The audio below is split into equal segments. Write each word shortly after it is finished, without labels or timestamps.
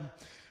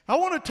I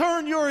want to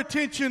turn your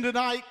attention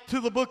tonight to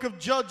the book of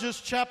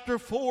Judges chapter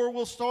 4.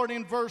 We'll start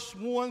in verse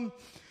 1,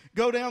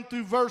 go down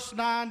through verse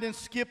 9, then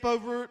skip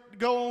over,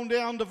 go on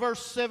down to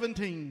verse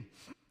 17.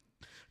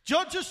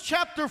 Judges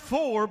chapter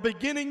 4,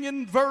 beginning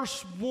in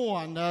verse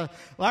 1.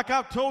 Like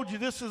I've told you,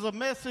 this is a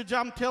message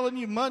I'm telling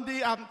you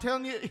Monday. I'm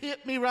telling you, it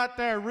hit me right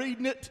there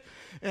reading it,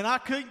 and I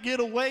couldn't get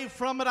away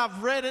from it.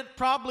 I've read it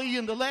probably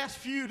in the last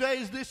few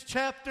days, this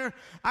chapter.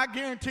 I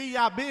guarantee you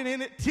I've been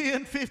in it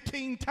 10,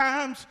 15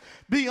 times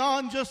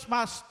beyond just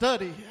my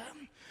study.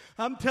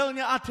 I'm telling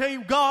you, I tell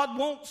you, God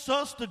wants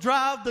us to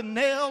drive the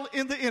nail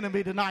in the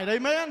enemy tonight.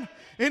 Amen?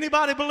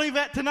 Anybody believe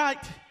that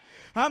tonight?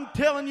 I'm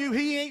telling you,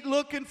 He ain't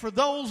looking for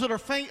those that are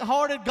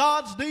faint-hearted.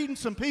 God's needing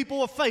some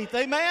people of faith.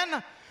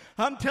 Amen?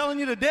 I'm telling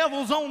you, the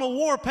devil's on a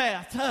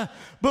warpath,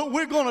 but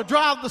we're going to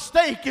drive the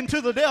stake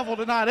into the devil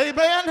tonight.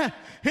 Amen?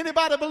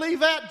 Anybody believe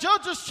that?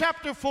 Judges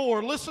chapter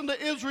 4. Listen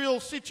to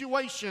Israel's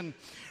situation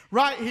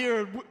right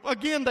here.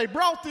 Again, they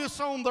brought this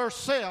on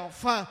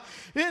themselves.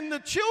 And the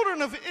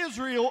children of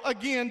Israel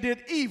again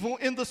did evil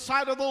in the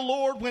sight of the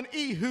Lord when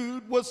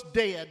Ehud was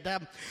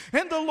dead.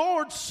 And the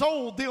Lord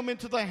sold them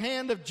into the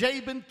hand of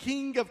Jabin,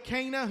 king of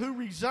Canaan,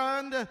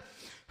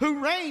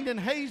 who reigned in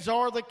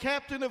Hazor, the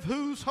captain of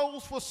whose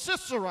host was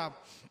Sisera,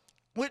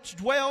 which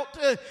dwelt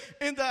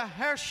in the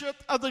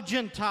Harshath of the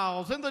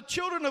Gentiles. And the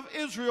children of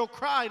Israel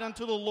cried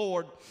unto the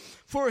Lord,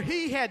 for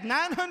he had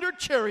 900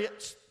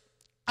 chariots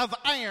of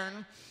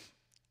iron,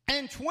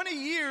 and 20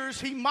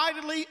 years he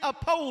mightily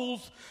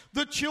opposed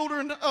the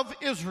children of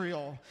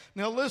Israel.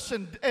 Now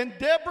listen, and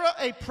Deborah,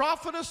 a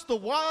prophetess, the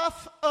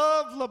wife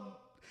of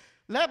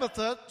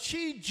Labbath,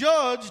 she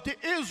judged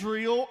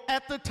Israel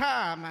at the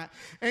time,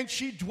 and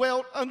she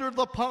dwelt under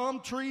the palm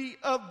tree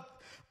of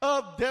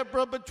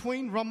Deborah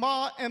between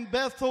Ramah and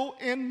Bethel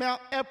in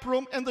Mount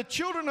Ephraim. And the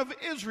children of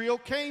Israel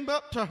came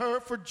up to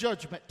her for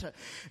judgment.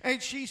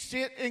 And she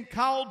sent and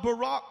called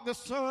Barak the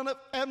son of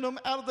Abnom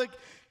out of the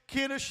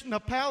Kiddush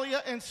Naphtali,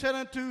 and said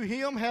unto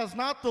him, has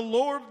not the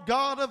Lord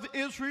God of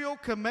Israel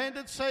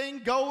commanded,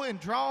 saying, go and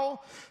draw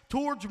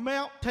towards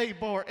Mount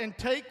Tabor, and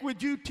take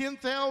with you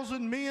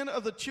 10,000 men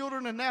of the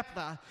children of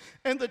Naphtali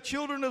and the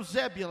children of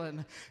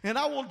Zebulun, and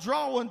I will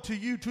draw unto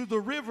you to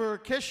the river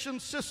Kishon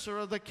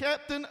Sisera, the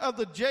captain of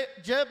the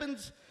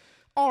Jabin's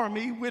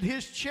army with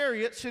his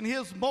chariots and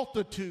his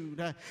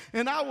multitude,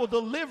 and I will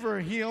deliver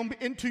him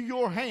into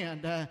your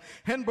hand.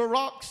 And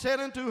Barak said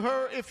unto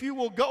her, if you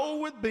will go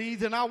with me,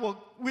 then I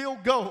will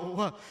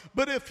go,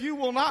 but if you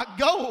will not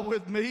go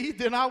with me,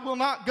 then I will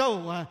not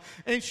go.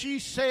 And she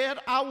said,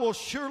 I will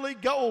surely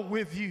go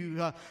with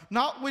you,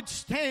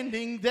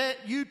 notwithstanding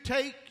that you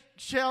take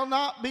shall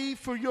not be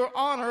for your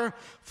honor,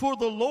 for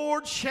the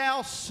Lord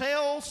shall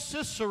sell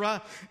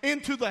Sisera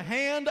into the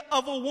hand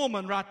of a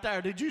woman. Right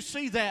there. Did you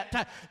see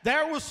that?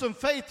 There was some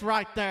faith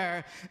right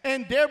there.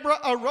 And Deborah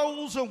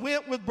arose and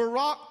went with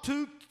Barak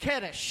to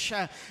Kadesh.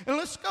 And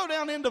let's go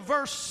down into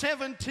verse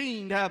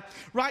 17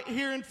 right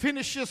here and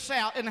finish this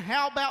out. And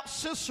how about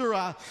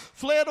Sisera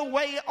fled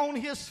away on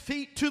his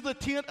feet to the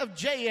tent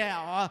of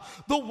Jael,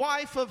 the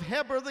wife of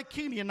Heber the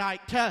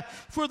Canaanite.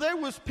 For there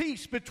was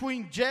peace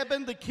between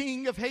Jabin the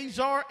king of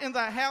Hazor and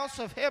the house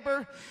of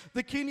Heber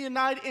the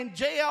Canaanite. And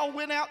Jael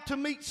went out to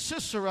meet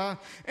Sisera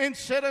and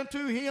said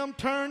unto him,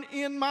 turn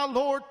in, my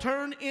lord,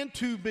 turn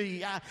into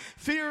me.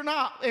 Fear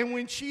not. And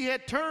when she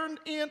had turned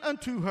in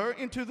unto her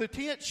into the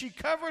tent, she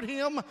covered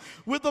him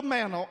with the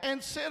mantle,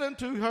 and said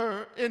unto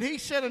her, and he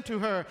said unto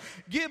her,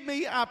 give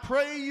me, I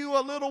pray you,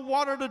 a little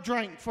water to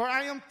drink, for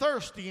I am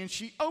thirsty. And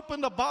she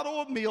opened a bottle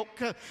of milk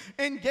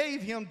and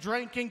gave him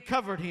drink, and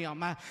covered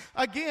him.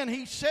 Again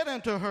he said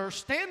unto her,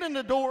 stand in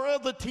the door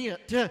of the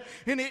tent,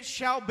 and it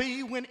shall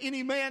be, when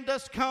any man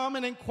does come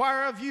and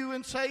inquire of you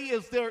and say,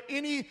 is there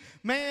any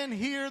man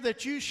here,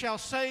 that you shall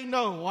say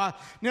no.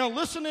 Now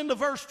listen into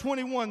verse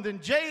 21. Then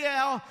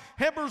Jael,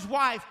 Heber's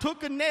wife,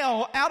 took a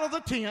nail out of the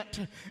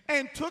tent,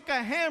 and took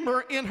a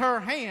hammer in her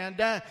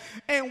hand,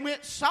 and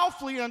went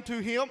softly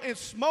unto him, and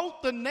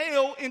smote the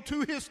nail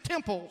into his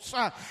temples,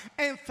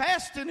 and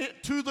fastened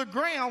it to the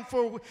ground,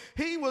 for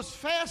he was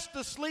fast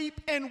asleep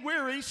and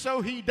weary,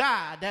 so he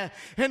died.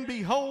 And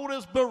behold,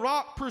 as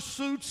Barak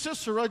pursued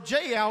Sisera,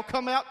 Jael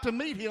come out to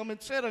meet him,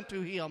 and said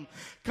unto him,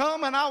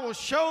 come, and I will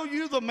show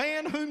you the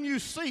man whom you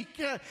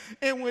seek.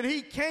 And when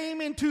he came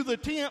into the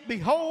tent,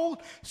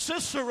 behold,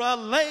 Sisera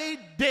lay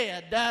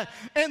dead,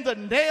 and the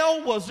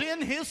nail was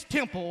in his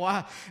temple.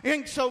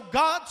 And so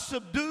God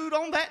subdued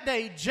on that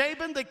day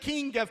Jabin the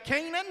king of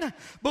Canaan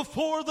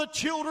before the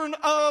children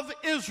of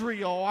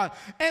Israel.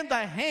 And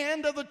the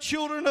hand of the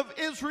children of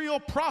Israel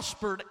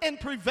prospered and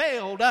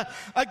prevailed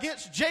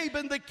against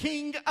Jabin the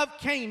king of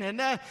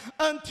Canaan,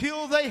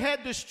 until they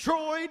had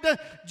destroyed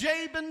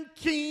Jabin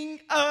king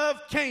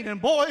of Canaan.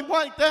 Boy,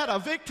 wasn't that a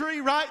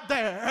victory right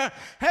there?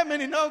 How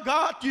many know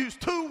God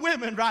used two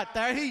women right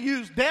there? He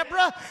used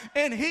Deborah,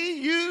 and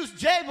he used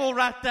Jabal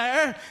right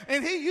there,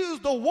 and he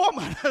used a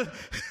woman to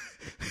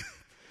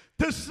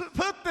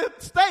put the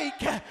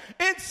stake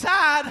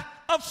inside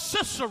of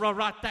Sisera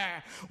right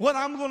there. What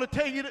I'm going to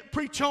tell you to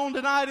preach on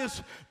tonight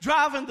is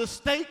driving the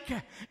stake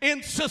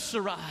in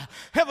Sisera.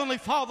 Heavenly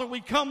Father,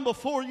 we come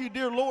before you,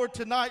 dear Lord,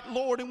 tonight,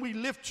 Lord, and we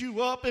lift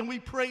you up and we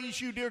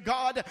praise you, dear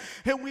God,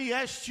 and we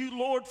ask you,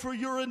 Lord, for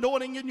your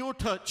anointing and your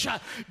touch.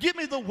 Give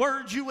me the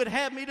words you would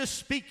have me to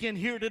speak in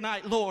here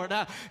tonight, Lord.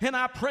 And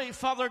I pray,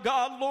 Father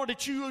God, Lord,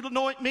 that you would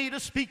anoint me to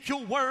speak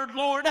your word,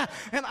 Lord.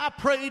 And I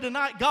pray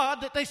tonight,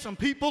 God, that there's some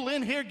people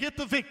in here get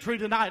the victory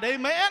tonight.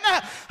 Amen.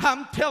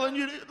 I'm telling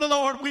you, the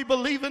Lord, we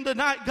believe in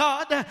tonight,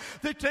 God,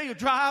 that they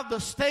drive the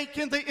stake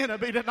in the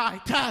enemy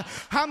tonight.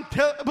 I'm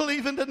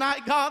believing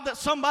tonight, God, that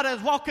somebody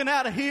is walking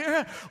out of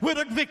here with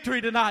a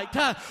victory tonight.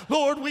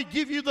 Lord, we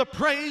give you the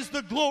praise,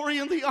 the glory,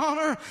 and the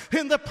honor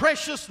in the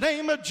precious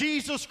name of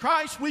Jesus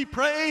Christ. We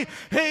pray,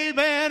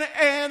 amen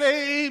and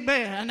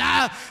amen.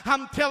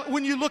 I'm telling,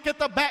 when you look at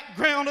the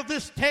background of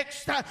this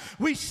text,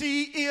 we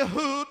see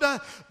Ehud,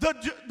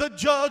 the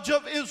judge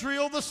of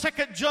Israel, the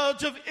second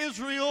judge of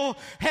Israel,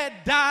 had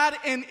died,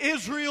 and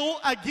Israel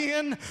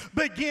again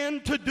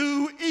began to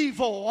do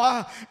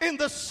evil in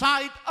the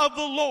sight of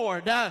the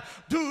Lord.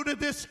 Due to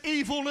this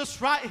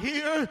evilness right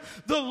here,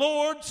 the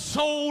Lord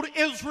sold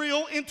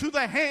Israel into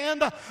the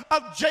hand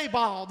of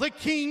Jabal, the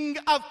king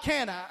of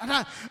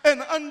Canaan.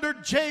 And under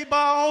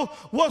Jabal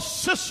was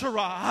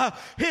Sisera,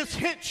 his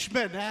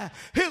henchman,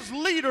 his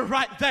leader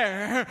right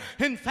there.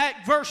 In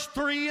fact, verse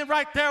 3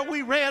 right there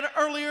we read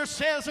earlier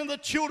says, and the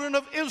children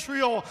of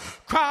Israel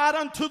cried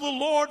unto the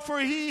Lord, for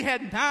he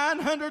had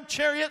 900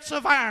 chariots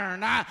of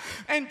iron,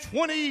 and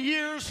 20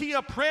 years he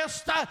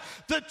oppressed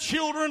the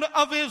children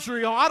of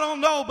Israel. I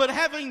don't know, but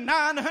having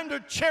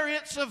 900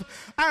 chariots of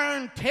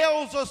iron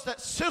tells us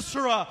that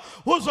Sisera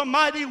was a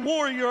mighty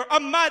warrior, a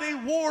mighty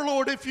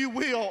warlord, if you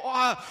will.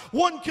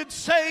 One could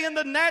say in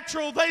the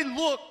natural they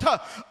looked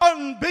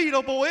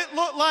unbeatable. It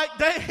looked like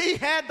he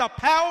had the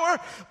power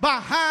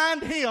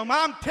behind him.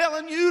 I'm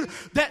telling you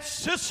that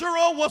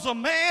Sisera was a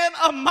man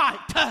of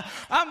might.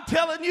 I'm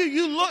telling you,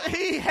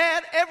 he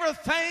had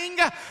everything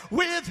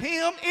with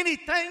him,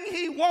 anything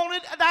he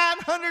wanted.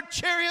 900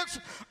 chariots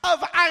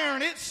of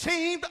iron. It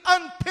seemed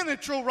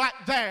unpenetrable right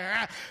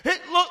there.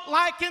 It looked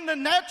like in the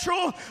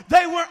natural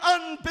they were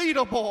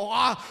unbeatable.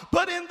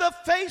 But in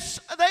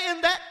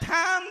that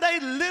time they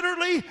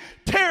literally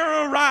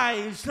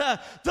terrorized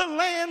the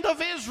land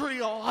of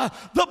Israel.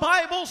 The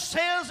Bible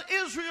says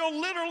Israel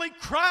literally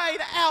cried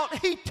out.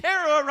 He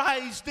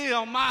terrorized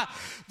them.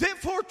 Then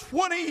for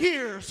 20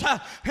 years,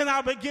 and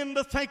I begin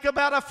to think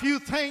about a few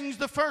things.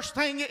 The first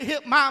thing that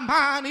hit my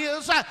mind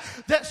is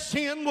that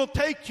sin will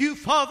take you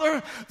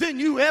further than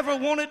you ever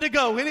wanted to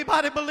go.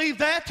 Anybody believe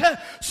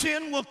that?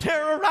 Sin will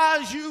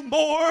terrorize you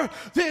more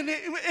than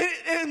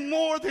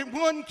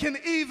one can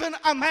even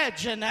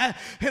imagine. And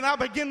I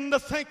begin to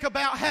think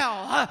about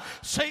how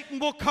Satan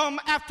will come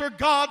after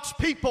God's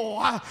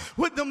people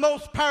with the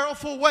most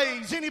powerful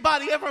ways.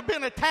 Anybody ever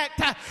been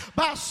attacked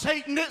by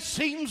Satan? It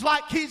seems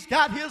like he's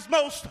got his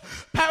most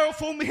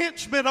powerful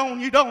henchmen on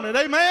you, don't it?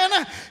 Amen?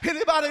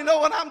 Anybody know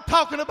what I'm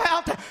talking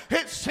about?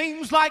 It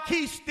seems like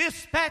he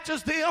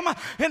dispatches them,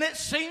 and it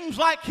seems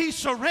like he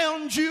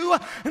surrounds you,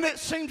 and it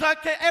seems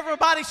like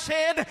everybody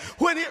said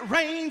when it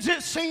rains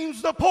it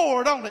seems to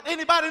pour, don't it?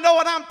 Anybody know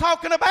what I'm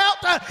talking about?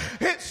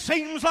 It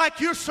seems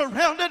like you're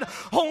surrounded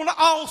on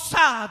all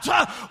sides.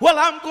 Well,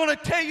 I'm going to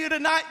tell you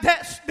tonight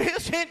that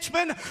his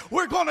henchmen,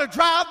 we're going to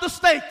drive the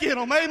stake in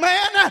them.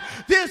 Amen?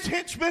 These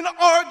henchmen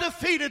are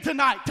defeated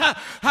tonight.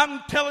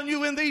 I'm telling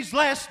you, in these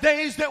last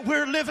days that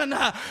we're living,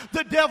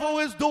 the devil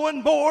is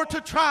doing more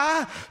to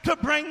try to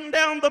bring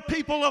down the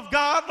people of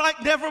God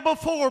like never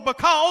before,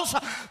 because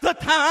the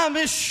time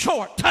is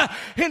short.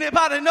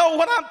 Anybody know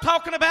what I'm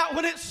talking about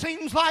when it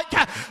seems like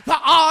the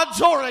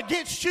odds are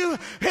against you?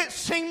 It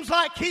seems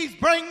like he's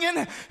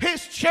bringing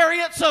his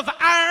chariots of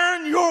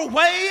iron your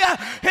way.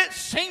 It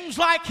seems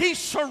like he's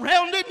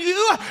surrounded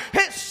you.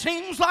 It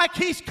seems like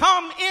he's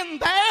come in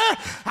there.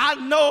 I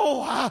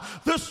know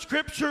the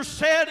scripture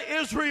said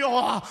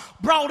Israel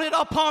brought it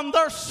upon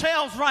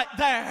themselves right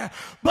there.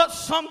 But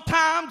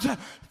sometimes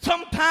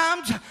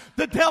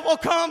the devil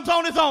comes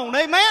on his own.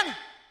 Amen?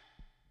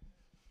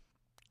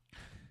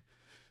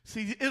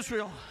 See,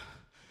 Israel,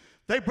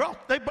 they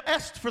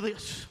asked for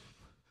this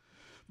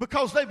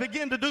because they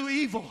began to do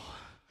evil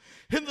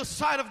in the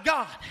sight of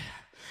God.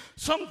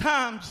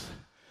 Sometimes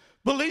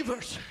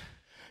believers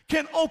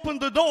can open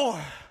the door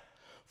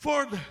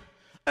for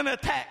an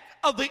attack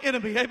of the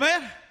enemy.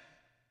 Amen?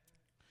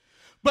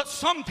 But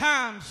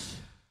sometimes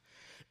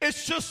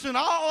it's just an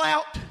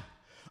all-out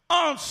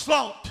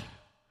onslaught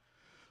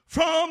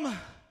from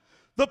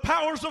the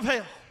powers of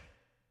hell.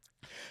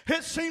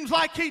 It seems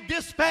like he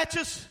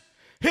dispatches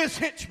his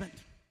henchmen.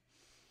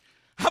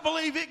 I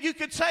believe it, you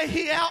could say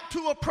he out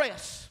to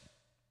oppress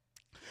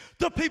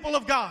the people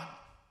of God.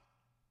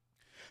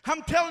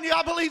 I'm telling you,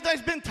 I believe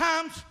there's been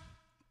times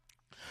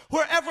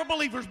where every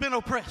believer's been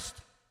oppressed.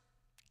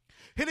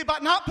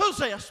 Anybody, not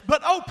possessed,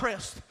 but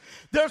oppressed.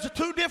 There's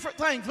two different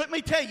things. Let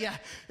me tell you,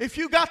 if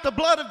you got the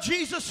blood of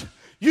Jesus,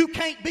 you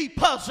can't be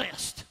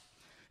possessed.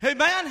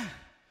 Amen?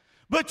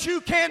 But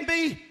you can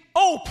be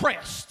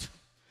oppressed.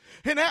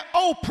 And that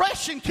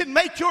oppression can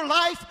make your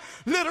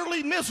life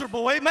literally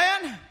miserable.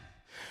 Amen?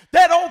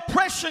 That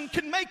oppression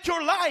can make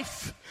your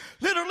life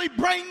literally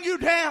bring you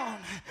down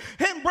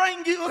and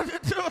bring you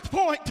to a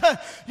point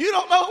you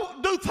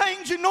don't do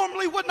things you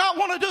normally would not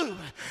want to do.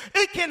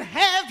 It can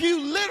have you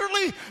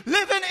literally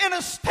living in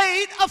a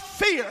state of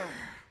fear.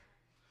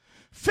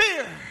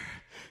 Fear.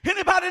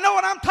 Anybody know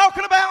what I'm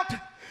talking about?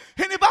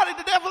 Anybody,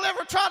 the devil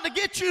ever tried to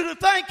get you to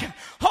think,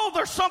 oh,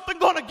 there's something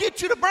going to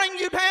get you to bring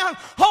you down?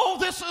 Oh,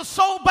 this is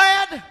so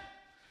bad.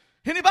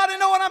 Anybody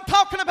know what I'm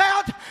talking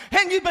about?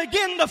 And you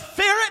begin to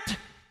fear it.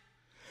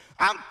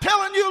 I'm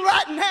telling you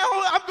right now,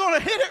 I'm going to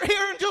hit it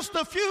here in just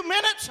a few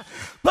minutes.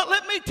 But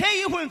let me tell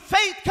you, when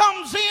faith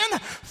comes in,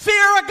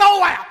 fear will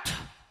go out.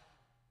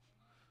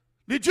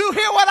 Did you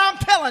hear what I'm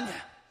telling you?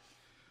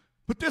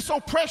 But this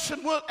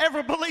oppression, will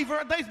every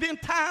believer, there's been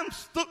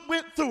times that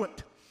went through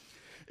it.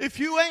 If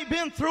you ain't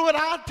been through it,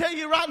 I'll tell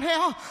you right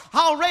now,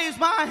 I'll raise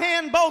my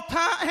hand, both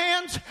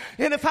hands,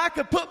 and if I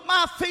could put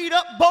my feet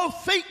up,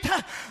 both feet,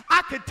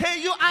 I could tell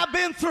you I've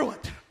been through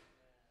it.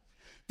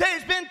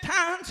 There's been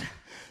times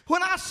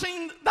when I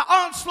seen the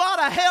onslaught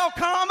of hell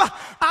come,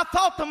 I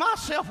thought to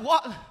myself,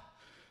 what?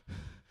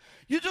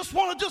 You just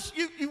want to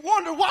you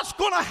wonder what's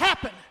going to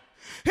happen.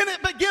 And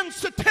it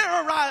begins to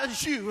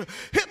terrorize you.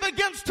 It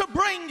begins to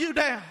bring you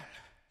down.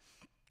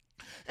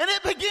 And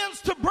it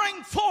begins to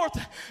bring forth,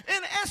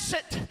 in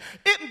essence,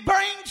 it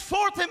brings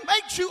forth and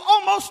makes you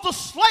almost a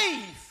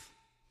slave.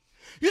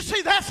 You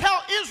see, that's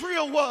how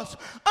Israel was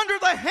under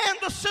the hand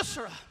of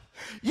Sisera.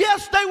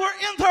 Yes, they were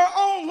in their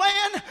own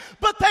land,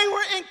 but they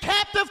were in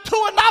captive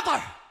to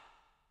another.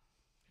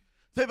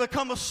 They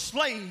become a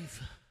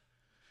slave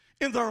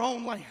in their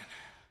own land.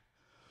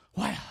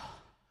 Wow.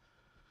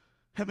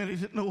 How many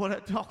didn't know what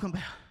I'm talking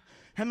about?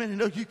 How many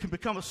know you can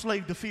become a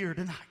slave to fear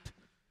tonight?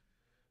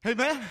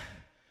 Amen?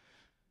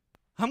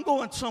 I'm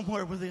going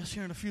somewhere with this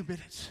here in a few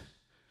minutes.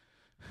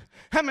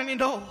 How many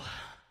know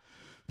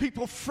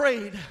people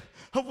afraid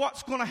of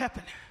what's going to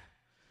happen?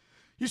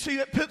 You see,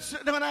 it puts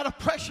when that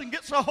oppression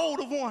gets a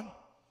hold of one.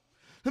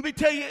 Let me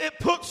tell you, it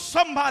puts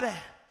somebody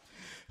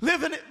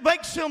living, it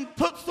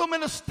puts them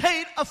in a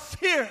state of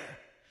fear.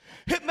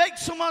 It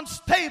makes them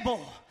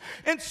unstable.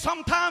 And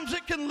sometimes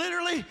it can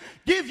literally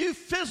give you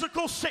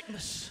physical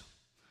sickness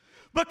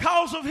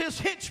because of his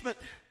henchmen.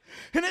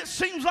 And it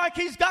seems like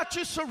he's got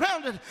you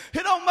surrounded.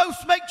 It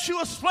almost makes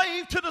you a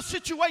slave to the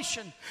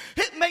situation.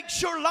 It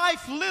makes your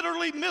life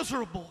literally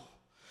miserable.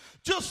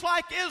 Just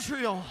like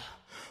Israel,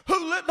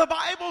 who the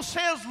Bible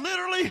says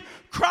literally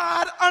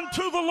cried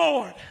unto the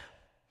Lord.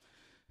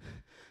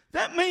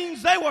 That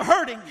means they were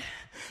hurting.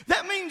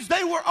 That means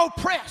they were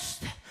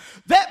oppressed.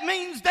 That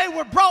means they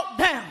were brought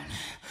down.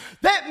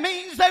 That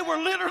means they were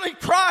literally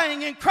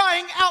crying and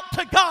crying out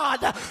to God,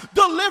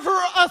 deliver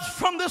us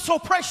from this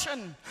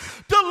oppression.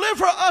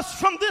 Deliver us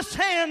from this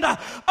hand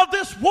of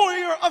this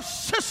warrior of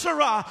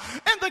Sisera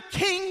and the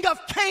king of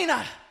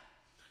Canaan.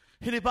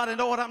 Anybody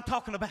know what I'm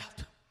talking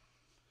about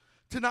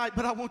tonight?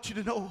 But I want you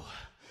to know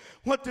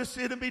what this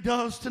enemy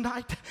does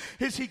tonight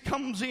is he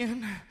comes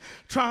in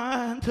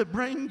trying to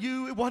bring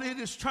you, what it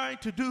is trying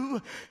to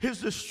do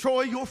is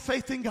destroy your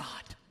faith in God.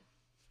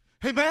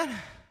 Amen?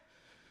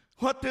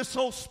 What this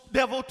old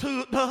devil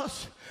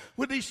does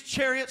with these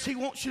chariots, he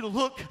wants you to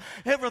look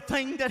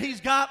everything that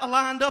he's got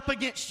lined up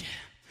against you.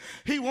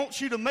 He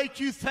wants you to make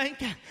you think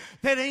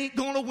that he ain't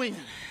going to win.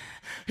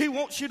 He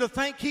wants you to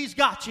think he's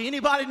got you.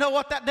 Anybody know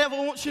what that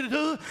devil wants you to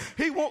do?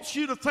 He wants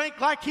you to think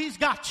like he's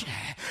got you.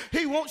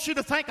 He wants you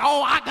to think,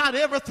 oh, I got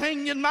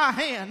everything in my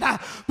hand.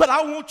 But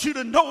I want you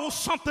to know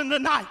something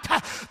tonight.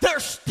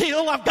 There's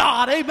still a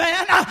God,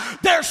 amen?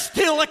 There's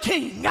still a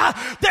king.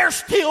 There's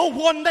still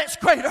one that's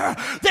greater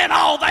than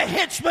all the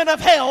henchmen of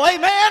hell,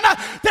 amen?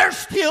 There's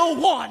still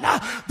one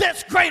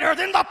that's greater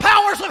than the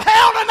powers of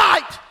hell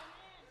tonight.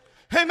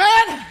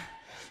 Amen?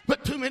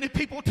 But too many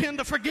people tend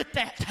to forget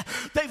that.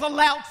 They've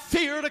allowed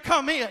fear to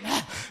come in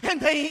and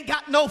they ain't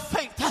got no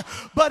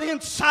faith. But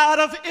inside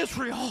of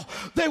Israel,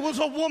 there was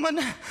a woman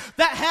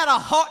that had a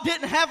heart,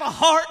 didn't have a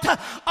heart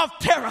of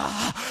terror.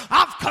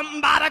 I've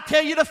come by to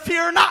tell you to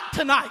fear not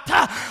tonight.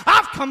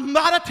 I've come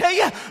by to tell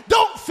you,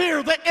 don't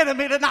fear the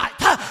enemy tonight.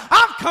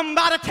 I've come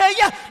by to tell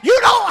you, you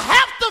don't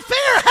have to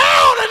fear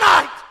hell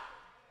tonight.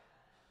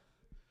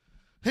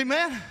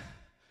 Amen.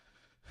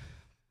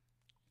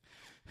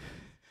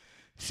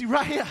 See,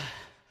 right here,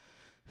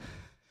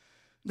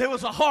 there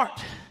was a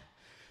heart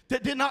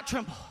that did not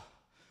tremble.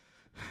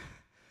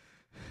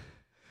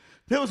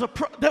 There was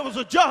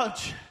a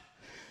judge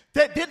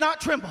that did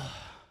not tremble.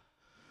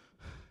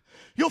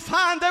 You'll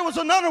find there was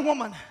another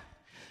woman,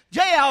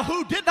 Jael,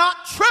 who did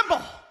not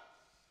tremble.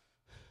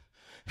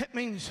 It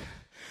means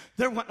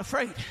they weren't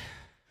afraid.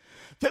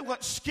 They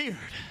weren't scared.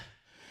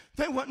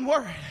 They weren't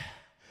worried.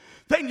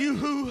 They knew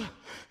who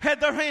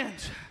had their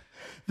hands.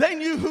 They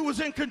knew who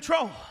was in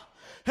control.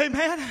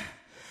 Amen.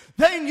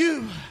 They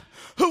knew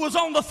who was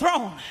on the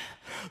throne.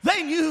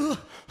 They knew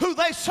who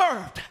they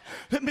served.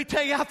 Let me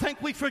tell you, I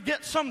think we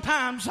forget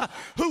sometimes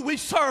who we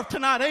serve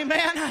tonight.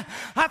 Amen.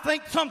 I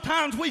think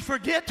sometimes we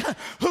forget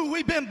who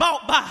we've been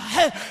bought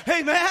by.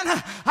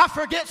 Amen.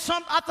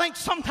 I think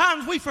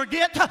sometimes we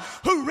forget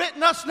who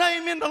written us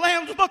name in the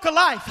Lamb's Book of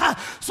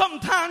Life.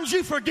 Sometimes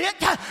you forget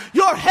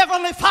your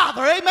Heavenly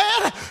Father.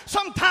 Amen.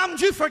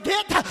 Sometimes you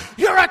forget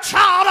you're a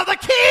child of the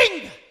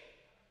King.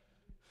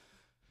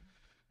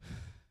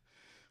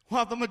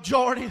 While the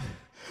majority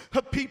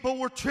of people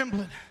were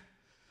trembling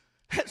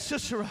at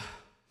Sisera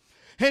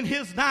and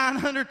his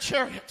 900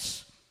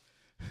 chariots,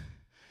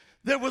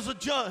 there was a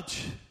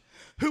judge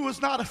who was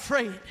not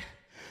afraid.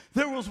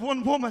 There was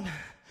one woman,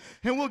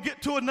 and we'll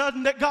get to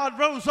another, that God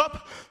rose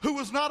up, who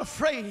was not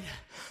afraid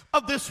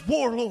of this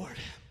warlord,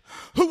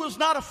 who was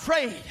not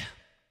afraid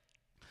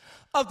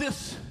of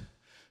this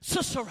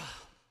Sisera.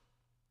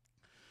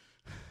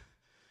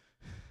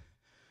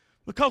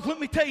 Because let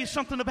me tell you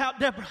something about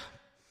Deborah.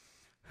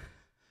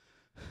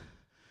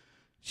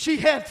 She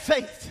had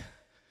faith.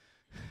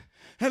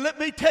 And let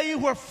me tell you,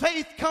 where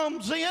faith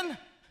comes in,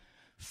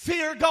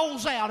 fear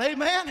goes out.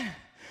 Amen?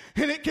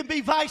 And it can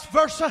be vice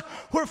versa.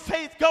 Where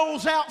faith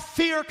goes out,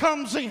 fear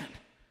comes in.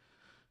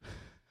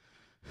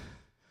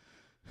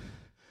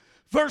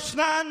 Verse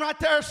 9 right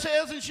there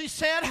says, and she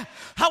said,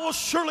 I will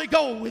surely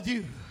go with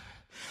you.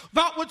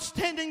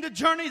 Notwithstanding the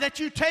journey that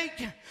you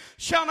take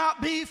shall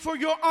not be for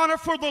your honor,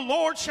 for the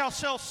Lord shall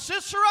sell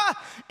Sisera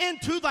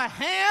into the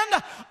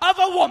hand of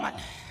a woman.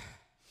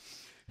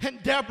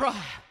 And Deborah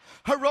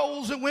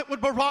arose and went with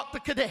Barak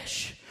to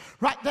Kadesh.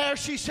 Right there,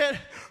 she said,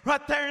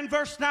 right there in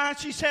verse 9,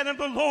 she said, and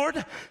the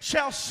Lord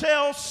shall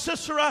sell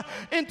Sisera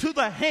into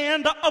the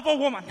hand of a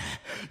woman.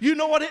 You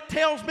know what it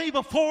tells me?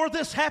 Before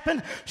this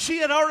happened, she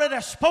had already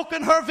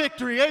spoken her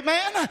victory.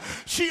 Amen?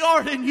 She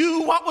already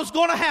knew what was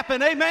going to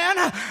happen. Amen?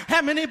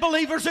 How many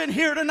believers in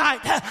here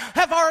tonight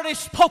have already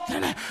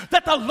spoken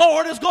that the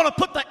Lord is going to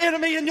put the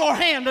enemy in your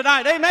hand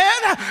tonight?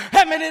 Amen?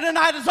 How many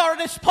tonight has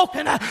already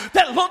spoken that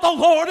the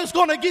Lord is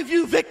going to give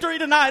you victory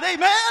tonight?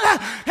 Amen?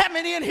 How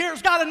many in here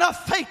has got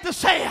enough faith to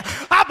say,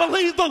 I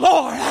believe the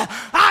Lord.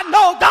 I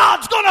know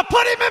God's going to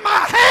put him in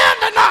my hand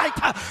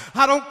tonight.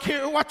 I don't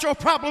care what your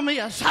problem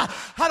is.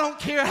 I don't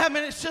care how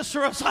many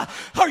Siseras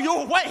are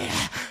your way.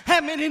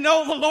 How many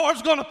know the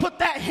Lord's going to put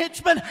that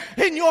henchman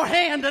in your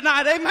hand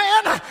tonight?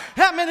 Amen.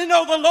 How many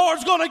know the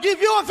Lord's going to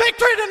give you a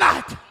victory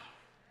tonight?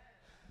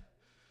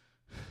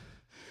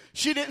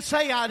 She didn't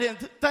say, I didn't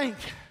think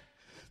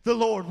the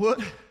Lord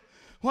would.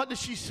 What did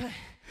she say?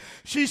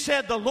 She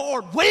said, the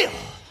Lord will.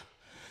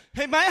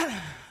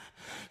 Amen.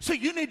 So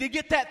you need to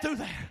get that through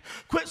there.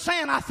 Quit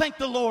saying, I think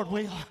the Lord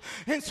will.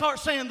 And start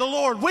saying, the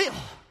Lord will.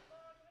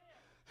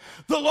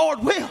 The Lord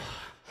will.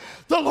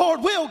 The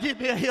Lord will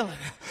give me a healing.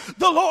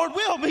 The Lord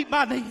will meet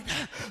my need.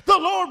 The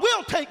Lord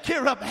will take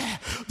care of me.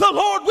 The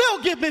Lord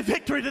will give me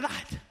victory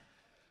tonight.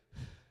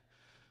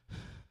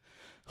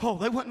 Oh,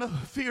 there wasn't no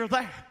fear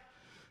there.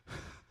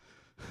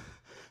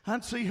 I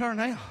can see her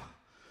now.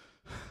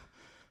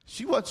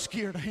 She wasn't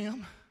scared of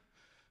him.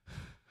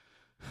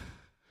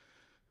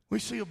 We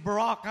see a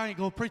Barak, I ain't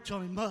going to preach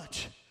on him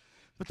much,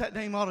 but that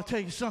name ought to tell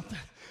you something.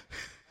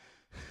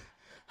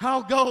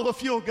 I'll go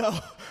if you'll go.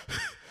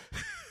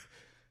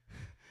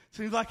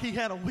 Seems like he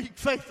had a weak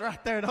faith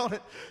right there, don't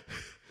it?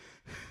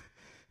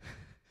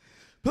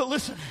 But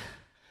listen,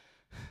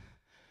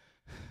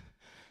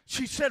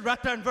 she said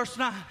right there in verse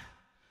 9,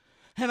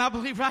 and I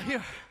believe right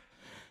here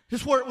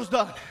is where it was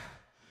done.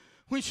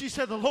 When she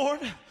said, the Lord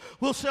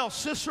will sell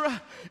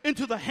Sisera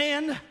into the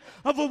hand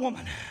of a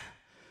woman.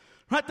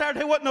 Right there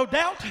wasn't no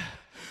doubt.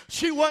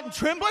 She wasn't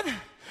trembling.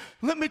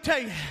 Let me tell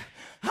you,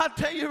 I'll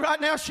tell you right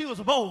now, she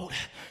was bold.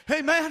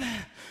 Amen.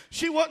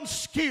 She wasn't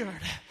scared.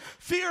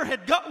 Fear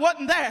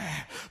wasn't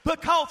there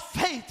because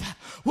faith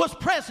was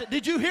present.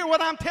 Did you hear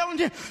what I'm telling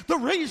you? The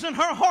reason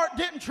her heart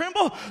didn't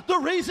tremble, the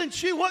reason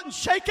she wasn't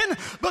shaken,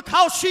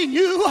 because she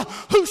knew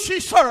who she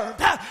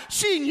served.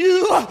 She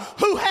knew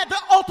who had the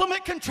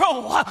ultimate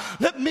control.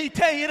 Let me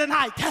tell you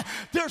tonight,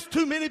 there's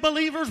too many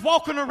believers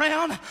walking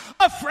around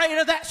afraid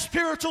of that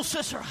spiritual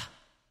Sisera.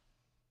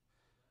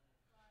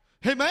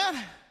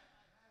 Amen.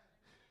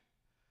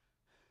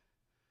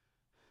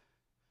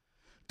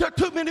 There are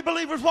too many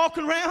believers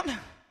walking around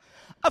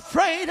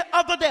afraid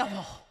of the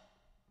devil.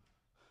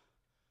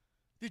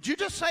 Did you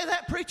just say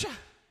that, preacher?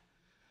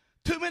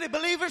 Too many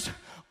believers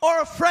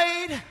are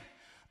afraid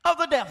of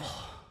the devil.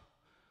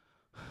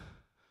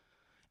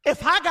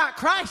 If I got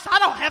Christ, I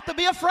don't have to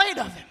be afraid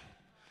of him.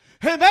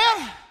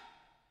 Amen?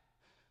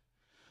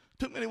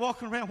 Too many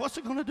walking around, what's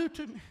it going to do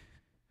to me?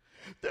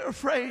 They're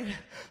afraid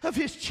of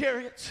his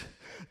chariots.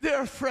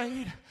 They're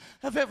afraid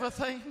of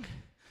everything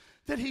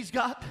that he's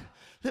got.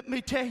 Let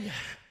me tell you,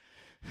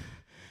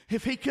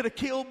 if he could have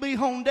killed me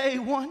on day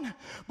one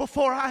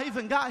before I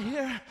even got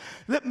here,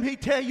 let me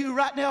tell you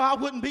right now, I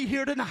wouldn't be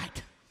here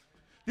tonight.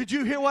 Did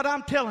you hear what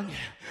I'm telling you?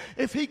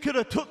 If he could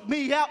have took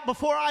me out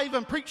before I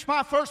even preached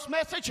my first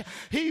message,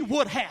 he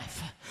would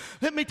have.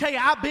 Let me tell you,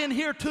 I've been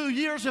here 2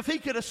 years. If he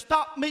could have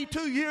stopped me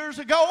 2 years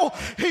ago,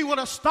 he would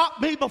have stopped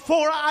me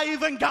before I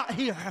even got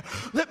here.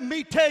 Let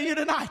me tell you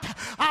tonight,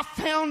 I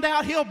found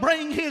out he'll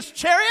bring his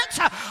chariots,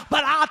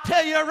 but I'll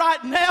tell you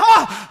right now,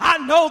 I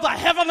know the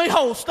heavenly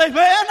host,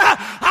 amen?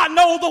 I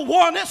know the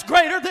one that's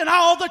greater than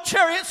all the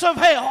chariots of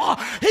hell.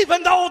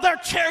 Even though they're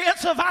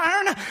chariots of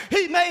iron,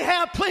 he may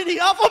have plenty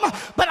of them,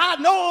 but I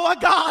know a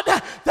God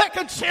that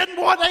can send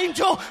one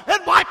angel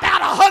and wipe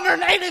out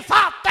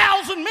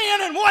 185,000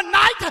 men in one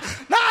night.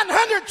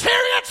 900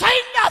 chariots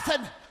ain't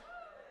nothing.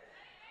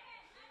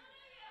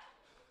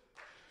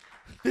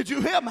 Did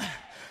you hear me?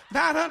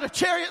 900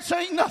 chariots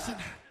ain't nothing.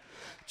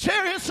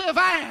 Chariots of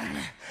iron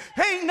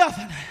ain't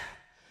nothing.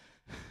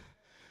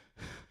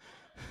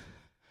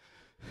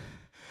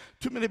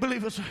 Too many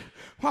believers are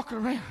walking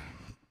around.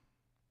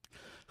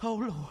 Oh,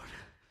 Lord,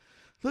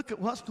 look at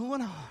what's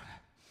going on.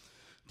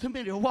 Too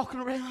many are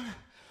walking around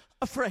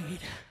afraid.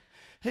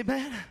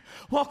 Amen.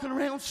 Walking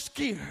around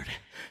scared.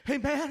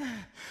 Amen.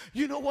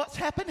 You know what's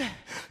happened?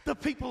 The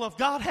people of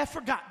God have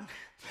forgotten.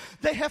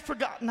 They have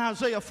forgotten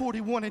Isaiah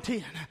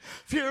 41:10.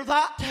 Fear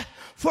not,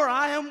 for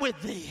I am with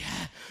thee.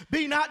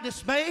 Be not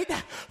dismayed,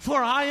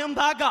 for I am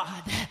thy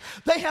God.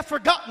 They have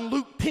forgotten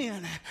Luke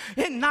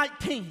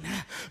 10:19.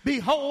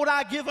 Behold,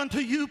 I give unto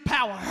you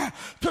power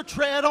to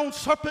tread on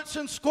serpents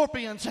and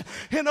scorpions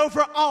and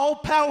over all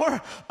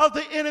power of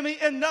the enemy,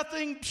 and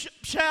nothing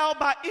shall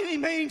by any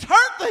means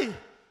hurt thee.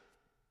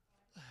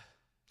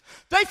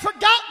 They've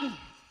forgotten,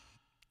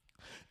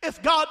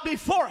 if God be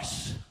for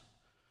us,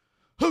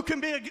 who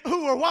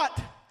or what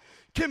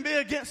can be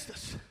against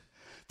us?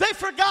 They've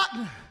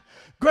forgotten,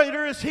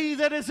 greater is he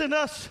that is in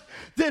us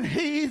than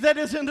he that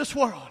is in this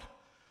world.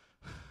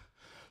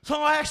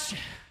 So I ask you,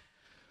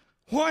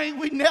 why ain't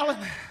we nailing,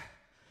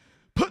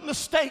 putting the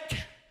stake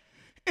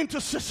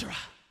into Sisera?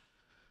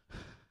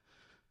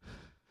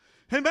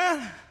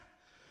 Amen?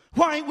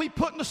 Why ain't we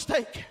putting the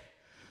stake?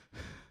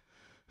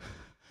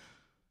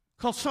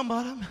 Because some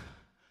of them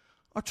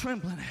are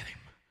trembling at him.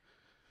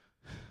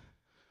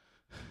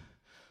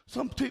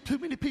 Too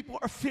many people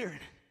are fearing.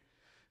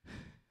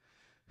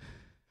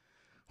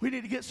 We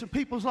need to get some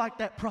people like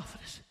that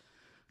prophetess,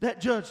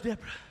 that Judge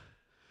Deborah.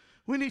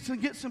 We need to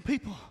get some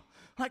people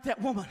like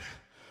that woman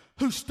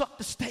who stuck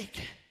the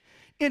stake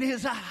in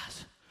his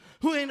eyes,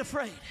 who ain't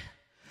afraid.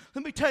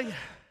 Let me tell you,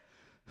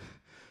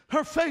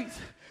 her faith,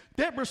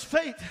 Deborah's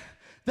faith,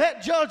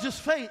 that judge's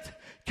faith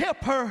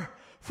kept her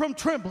from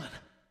trembling.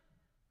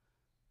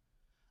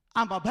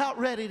 I'm about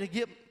ready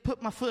to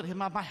put my foot in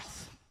my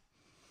mouth.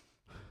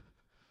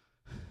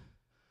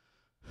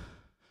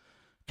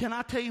 Can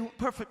I tell you,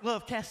 perfect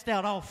love casts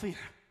out all fear.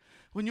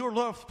 When your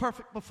love's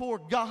perfect before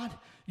God,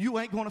 you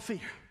ain't going to fear.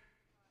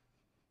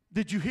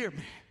 Did you hear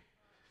me?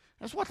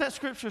 That's what that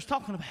scripture is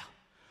talking about.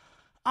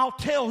 I'll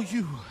tell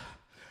you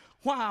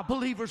why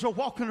believers are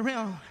walking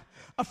around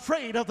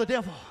afraid of the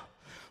devil.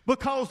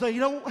 Because they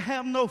don't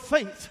have no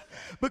faith.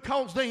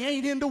 Because they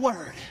ain't in the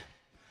Word.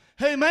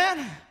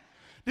 Amen?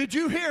 Did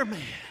you hear me?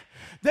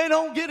 They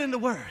don't get in the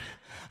Word.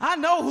 I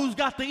know who's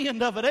got the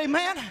end of it.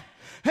 Amen?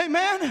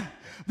 Amen?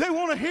 They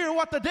want to hear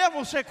what the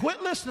devil said.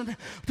 Quit listening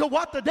to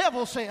what the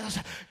devil says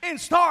and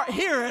start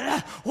hearing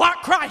what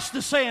Christ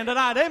is saying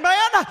tonight.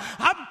 Amen?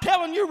 I'm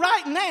telling you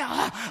right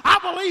now, I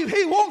believe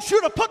he wants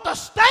you to put the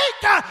stake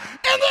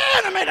in the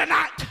enemy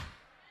tonight.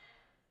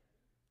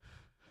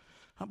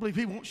 I believe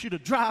he wants you to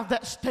drive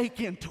that stake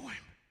into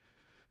him.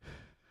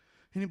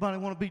 Anybody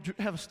want to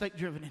have a stake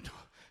driven into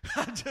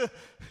him?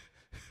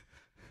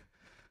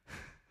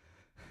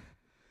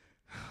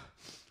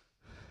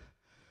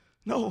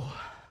 No.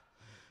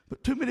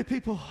 But too many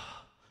people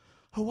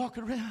are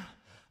walking around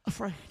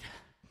afraid.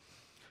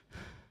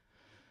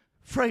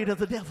 Afraid of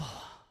the devil.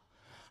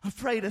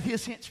 Afraid of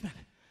his henchmen.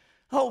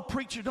 Oh,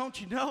 preacher, don't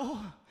you know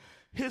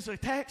his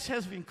attacks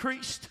have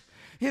increased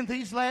in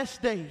these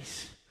last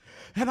days?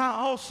 And I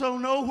also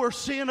know where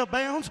sin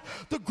abounds,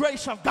 the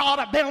grace of God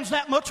abounds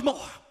that much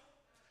more.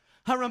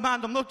 I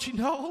remind them, don't you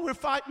know, we're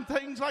fighting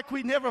things like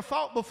we never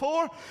fought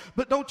before.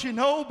 But don't you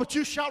know, but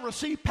you shall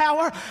receive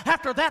power.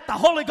 After that, the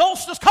Holy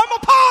Ghost has come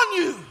upon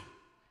you.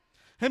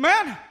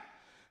 Amen?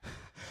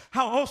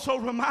 I also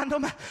remind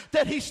them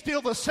that he's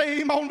still the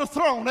same on the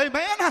throne.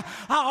 Amen? I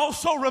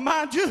also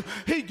remind you,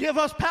 he give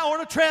us power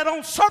to tread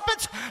on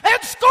serpents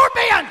and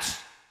scorpions.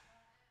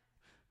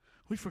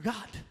 We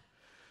forgot.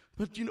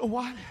 But you know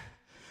what?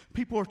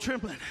 People are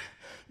trembling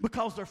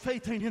because their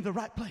faith ain't in the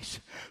right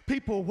place.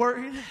 People are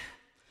worried.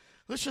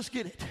 Let's just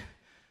get it.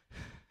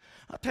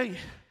 I'll tell you,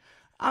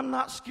 I'm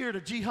not scared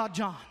of Jihad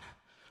John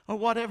or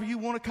whatever you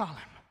want to call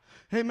him.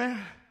 Amen?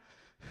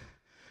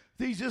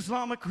 These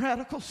Islamic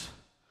radicals,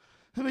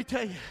 let me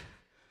tell you,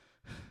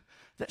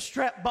 that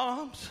strap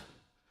bombs,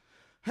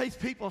 these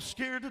people are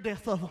scared to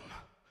death of them.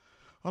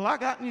 Well, I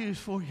got news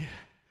for you.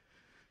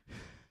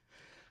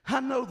 I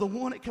know the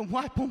one that can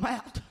wipe them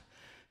out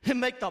and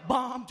make the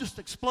bomb just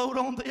explode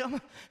on them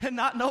and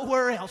not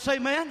nowhere else.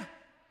 Amen?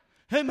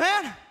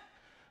 Amen?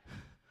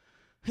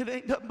 It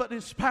ain't nothing but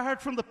inspired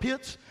from the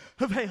pits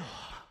of hell.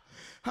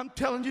 I'm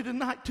telling you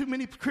tonight, too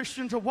many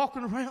Christians are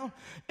walking around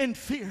in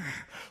fear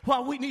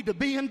while we need to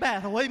be in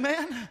battle.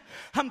 Amen?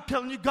 I'm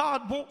telling you,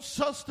 God wants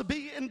us to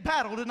be in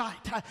battle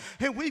tonight.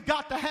 And we've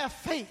got to have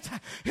faith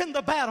in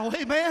the battle.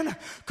 Amen?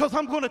 Because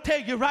I'm going to tell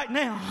you right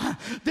now,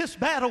 this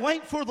battle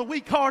ain't for the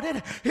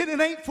weak-hearted and it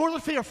ain't for the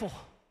fearful.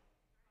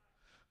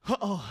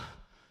 Uh-oh.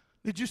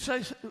 Did you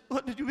say,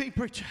 what did you mean,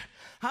 preacher?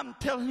 I'm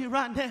telling you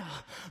right now,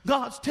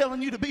 God's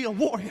telling you to be a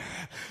warrior,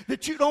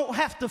 that you don't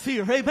have to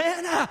fear.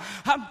 Amen?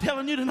 I'm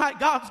telling you tonight,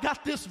 God's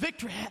got this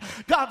victory.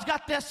 God's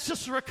got that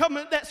Sisera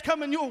that's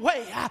coming your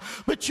way,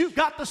 but you've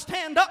got to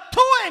stand up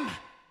to him.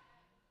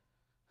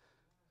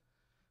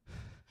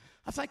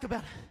 I think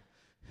about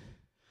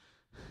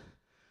it.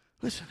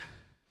 Listen,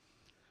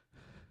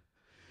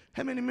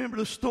 how many remember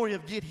the story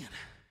of Gideon?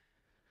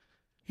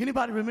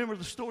 Anybody remember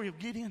the story of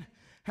Gideon?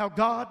 How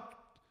God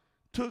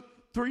took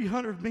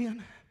 300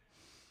 men.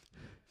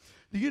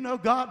 Do you know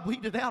God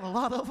weeded out a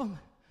lot of them?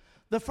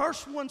 The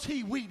first ones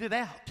he weeded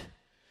out.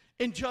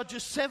 In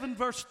Judges 7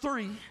 verse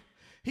 3,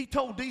 he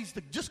told these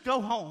to just go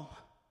home.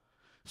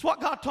 That's what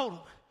God told them.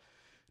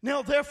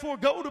 Now therefore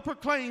go to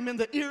proclaim in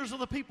the ears of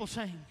the people,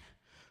 saying,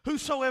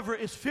 whosoever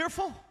is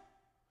fearful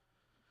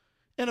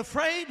and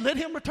afraid, let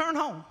him return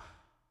home.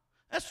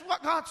 That's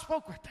what God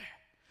spoke right there.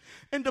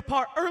 And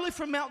depart early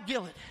from Mount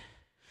Gilead.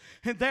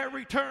 And there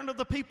returned of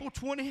the people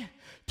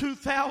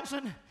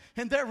 22,000,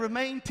 and there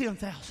remained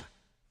 10,000.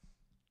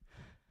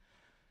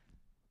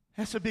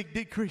 That's a big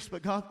decrease,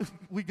 but God,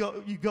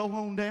 you go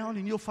on down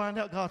and you'll find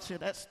out God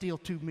said that's still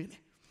too many.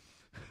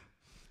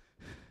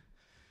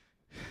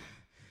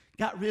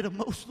 Got rid of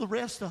most of the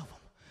rest of them.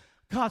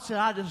 God said,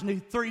 I just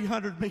need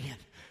 300 men.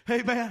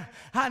 Amen.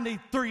 I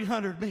need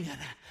 300 men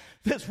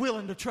that's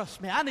willing to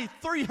trust me. I need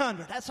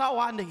 300. That's all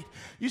I need.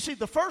 You see,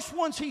 the first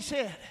ones he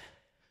said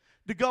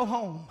to go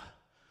home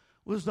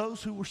was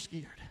those who were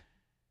scared.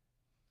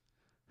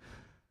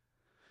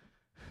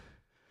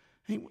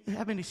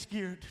 How many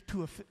scared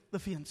to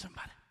offend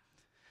somebody?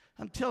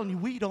 I'm telling you,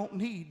 we don't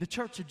need, the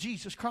church of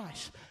Jesus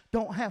Christ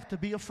don't have to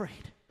be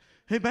afraid.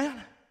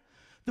 Amen?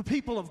 The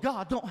people of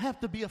God don't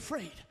have to be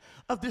afraid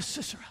of this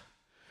Sisera.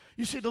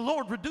 You see, the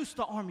Lord reduced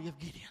the army of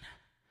Gideon.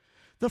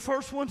 The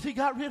first ones he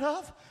got rid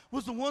of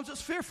was the ones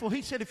that's fearful.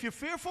 He said, if you're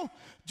fearful,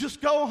 just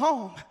go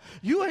home.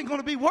 You ain't going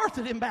to be worth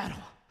it in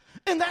battle.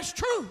 And that's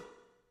true.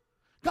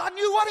 God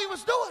knew what he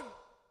was doing.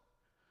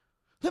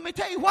 Let me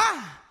tell you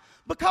why.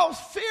 Because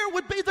fear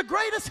would be the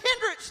greatest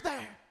hindrance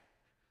there.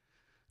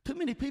 Too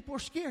many people are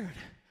scared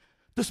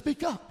to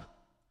speak up.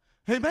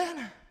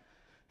 Amen?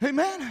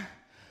 Amen?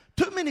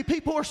 Too many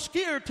people are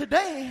scared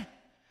today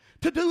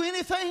to do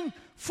anything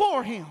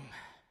for him.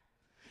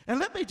 And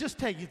let me just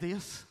tell you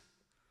this.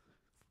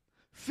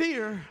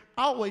 Fear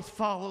always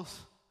follows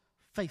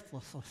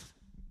faithlessness.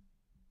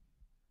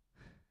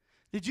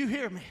 Did you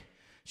hear me?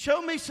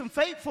 Show me some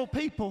faithful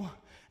people,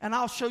 and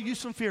I'll show you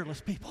some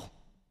fearless people.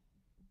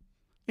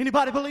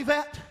 Anybody believe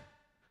that?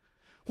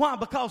 Why?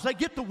 Because they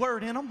get the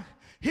word in them.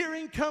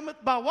 Hearing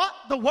cometh by what?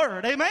 The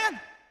word. Amen?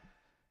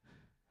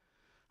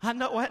 I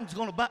know that's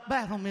going to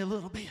battle me a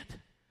little bit,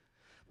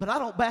 but I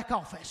don't back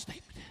off that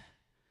statement.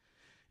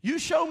 You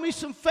show me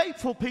some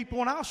faithful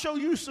people, and I'll show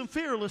you some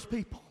fearless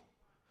people.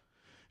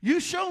 You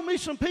show me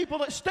some people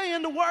that stay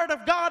in the Word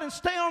of God and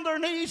stay on their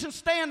knees and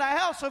stay in the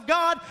house of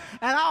God,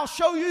 and I'll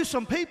show you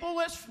some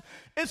people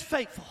that's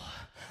faithful.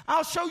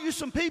 I'll show you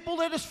some people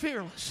that is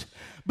fearless.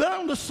 But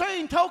on the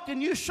same token,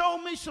 you show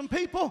me some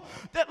people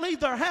that leave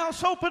their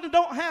house open and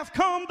don't have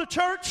come to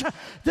church,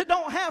 that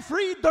don't have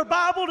read their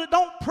Bible, that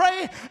don't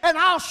pray, and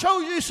I'll show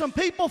you some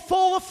people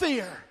full of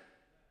fear.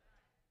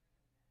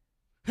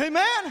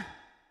 Amen?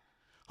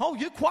 Oh,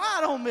 you're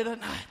quiet on me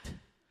tonight.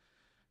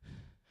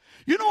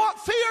 You know what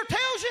fear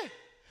tells you?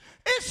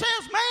 It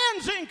says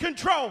man's in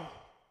control.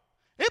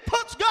 It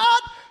puts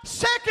God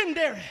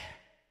secondary.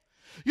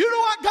 You know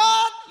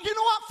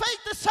what faith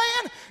is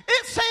saying?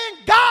 It's saying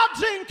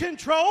God's in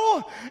control,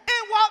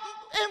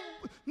 and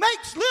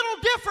makes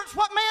little difference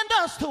what man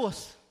does to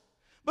us.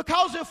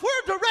 Because if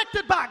we're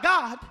directed by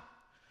God,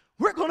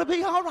 we're going to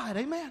be all right.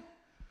 Amen?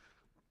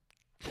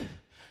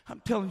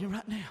 I'm telling you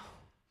right now,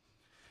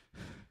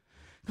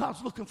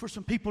 God's looking for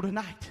some people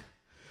tonight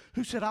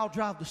who said, I'll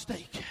drive the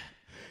stake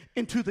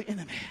into the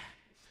enemy.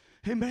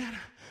 Amen?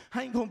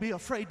 I ain't going to be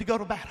afraid to go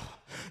to battle.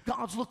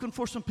 God's looking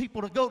for some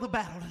people to go to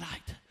battle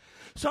tonight.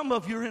 Some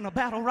of you are in a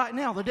battle right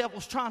now. The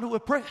devil's trying to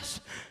oppress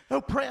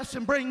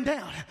and bring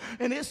down.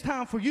 And it's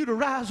time for you to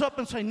rise up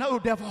and say, no,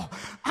 devil,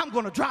 I'm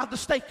going to drive the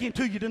stake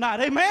into you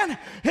tonight. Amen?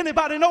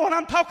 Anybody know what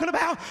I'm talking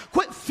about?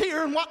 Quit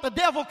fearing what the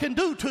devil can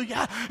do to you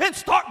and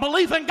start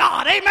believing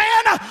God.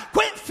 Amen?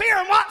 Quit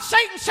fearing what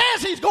Satan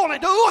says he's going to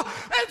do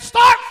and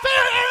start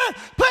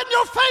fearing, putting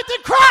your faith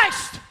in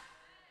Christ.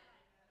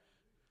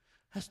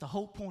 That's the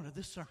whole point of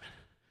this sermon.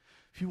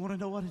 If you want to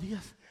know what it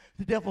is,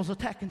 the devil's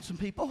attacking some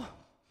people.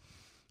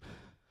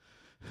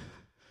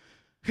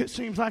 It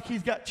seems like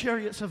he's got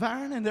chariots of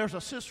iron and there's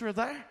a Sisera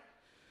there.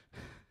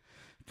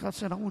 God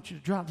said, I want you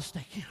to drive the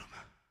stake in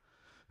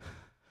them.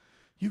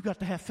 You've got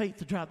to have faith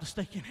to drive the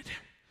stake in it.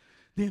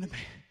 The enemy.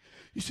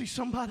 You see,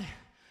 somebody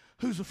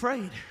who's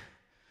afraid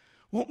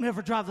won't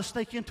never drive the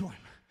stake into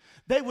him.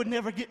 They would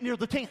never get near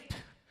the tent.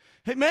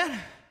 Amen?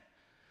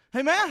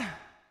 Amen?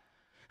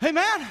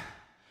 Amen?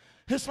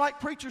 It's like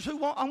preachers who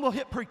won't. I'm going to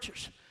hit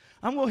preachers.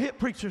 I'm going to hit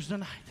preachers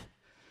tonight.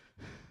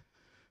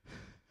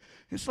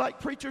 It's like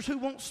preachers who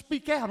won't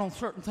speak out on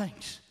certain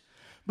things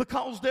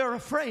because they're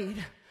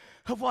afraid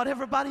of what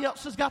everybody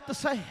else has got to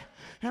say.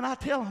 And I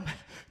tell them,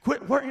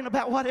 quit worrying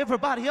about what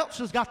everybody else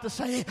has got to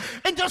say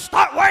and just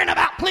start worrying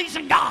about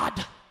pleasing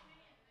God.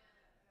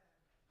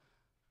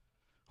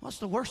 What's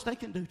the worst they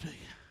can do to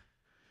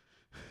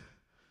you?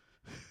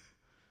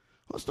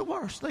 What's the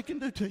worst they can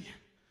do to you?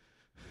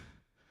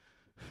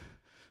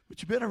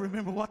 But you better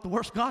remember what the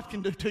worst God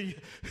can do to you.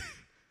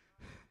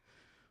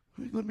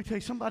 Let me tell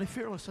you, somebody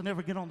fearless will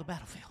never get on the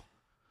battlefield.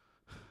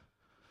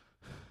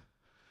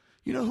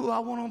 You know who I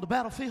want on the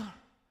battlefield?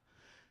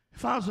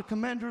 If I was the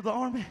commander of the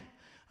army,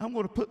 I'm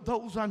going to put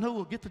those I know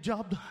will get the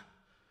job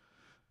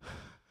done.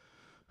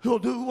 Who'll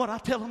do what I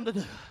tell them to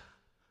do.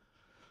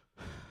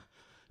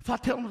 If I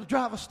tell them to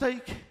drive a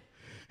stake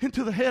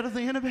into the head of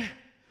the enemy,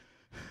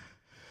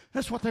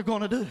 that's what they're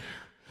going to do.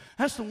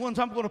 That's the ones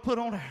I'm going to put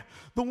on there.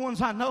 The ones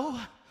I know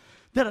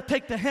that'll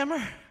take the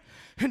hammer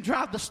and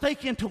drive the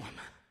stake into them.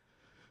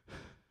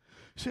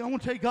 See, I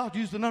want to tell you, God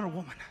used another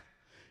woman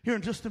here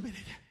in just a minute.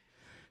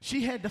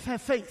 She had to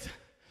have faith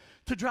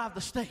to drive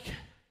the stake.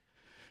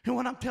 And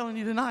what I'm telling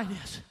you tonight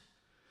is,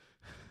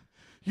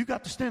 you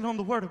got to stand on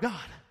the Word of God.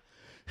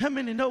 How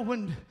many know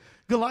when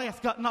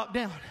Goliath got knocked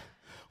down,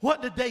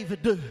 what did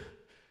David do?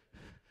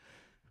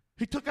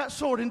 He took that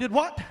sword and did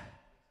what?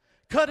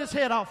 Cut his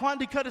head off. Why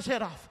did he cut his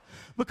head off?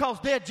 Because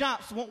dead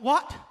giants want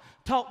what?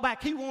 Talk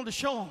back. He wanted to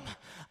show them,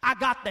 I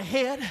got the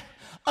head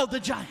of the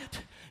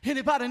giant.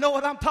 Anybody know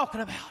what I'm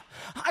talking about?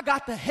 I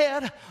got the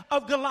head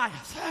of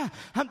Goliath.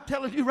 I'm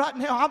telling you right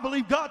now, I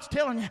believe God's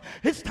telling you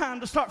it's time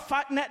to start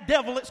fighting that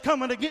devil that's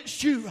coming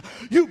against you.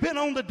 You've been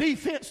on the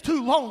defense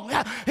too long.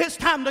 It's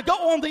time to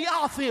go on the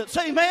offense.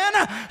 Amen?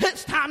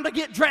 It's time to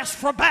get dressed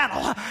for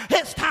battle.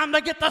 It's time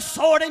to get the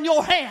sword in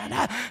your hand.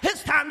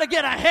 It's time to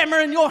get a hammer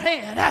in your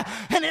hand.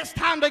 And it's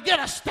time to get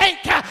a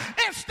stake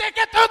and stick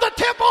it through the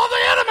temple of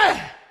the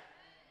enemy.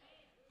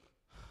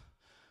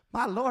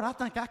 My Lord, I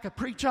think I could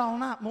preach all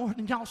night more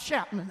than y'all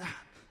shouting tonight.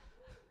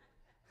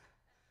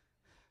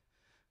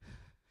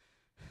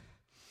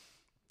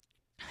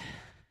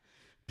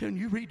 Then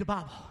you read the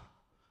Bible.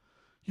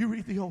 You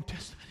read the Old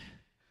Testament.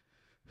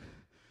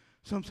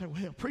 Some say,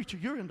 well, preacher,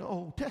 you're in the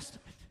Old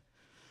Testament.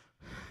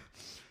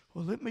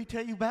 Well, let me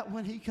tell you about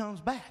when he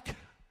comes back.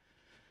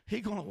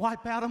 He's going to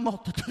wipe out a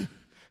multitude.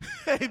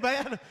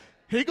 Amen.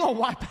 He's going to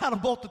wipe out a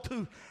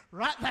multitude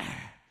right there.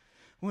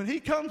 When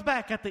he comes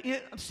back at the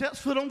end, sets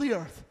foot on the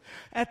earth,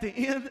 at the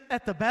end,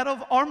 at the battle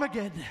of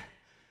Armageddon,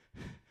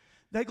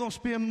 they're going to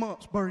spend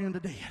months burying the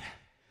dead.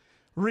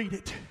 Read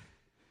it.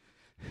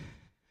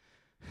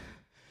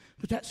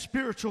 But that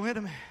spiritual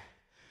enemy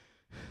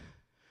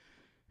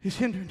is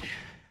hindering you.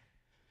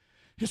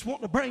 He's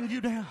wanting to bring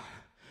you down.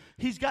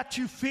 He's got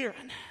you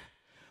fearing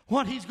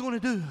what he's going to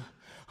do.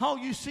 All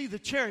you see the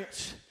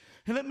chariots.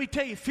 And let me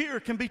tell you, fear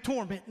can be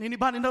tormenting.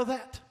 Anybody know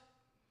that?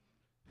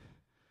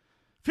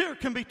 Fear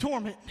can be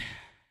tormenting.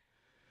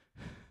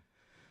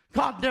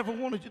 God never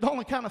wanted you. The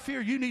only kind of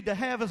fear you need to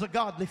have is a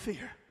godly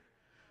fear.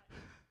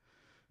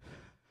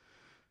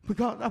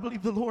 Because I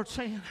believe the Lord's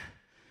saying,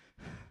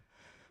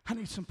 I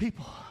need some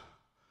people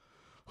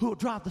who will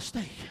drive the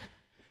stake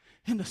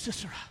into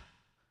Sisera.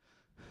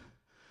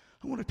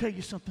 I want to tell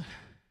you something.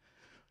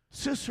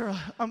 Sisera,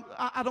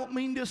 I don't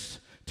mean this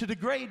to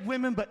degrade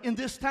women, but in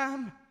this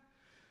time,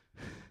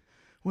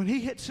 when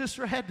he hit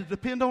Sisera, had to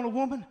depend on a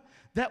woman,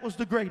 that was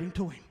degrading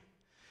to him.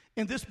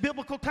 In this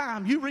biblical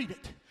time, you read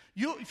it.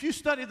 If you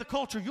study the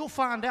culture, you'll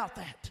find out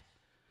that.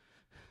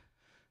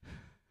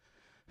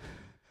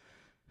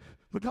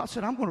 But God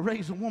said, I'm going to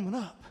raise a woman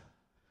up.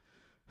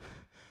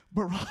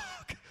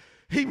 Barak,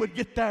 he would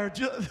get there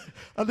just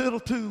a little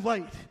too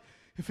late.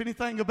 If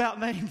anything about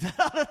names,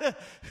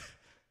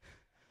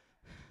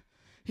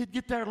 he'd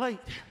get there late.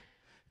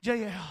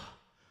 Jael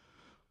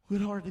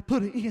would already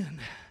put an end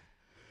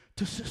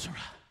to Sisera.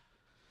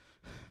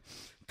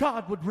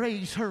 God would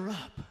raise her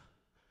up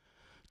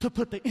to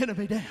put the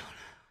enemy down.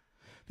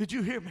 Did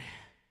you hear me?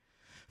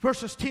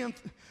 Verses 10,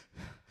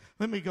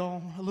 let me go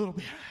on a little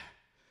bit.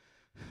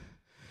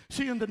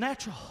 See, in the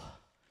natural,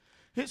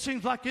 it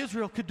seems like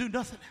Israel could do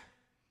nothing.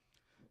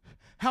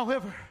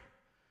 However,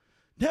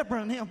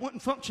 Deborah and them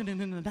wasn't functioning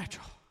in the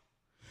natural.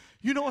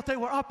 You know what they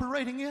were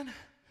operating in?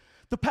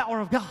 The power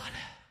of God.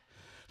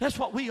 That's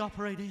what we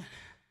operate in.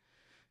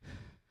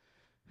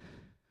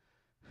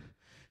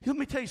 Let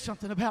me tell you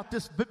something about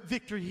this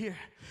victory here.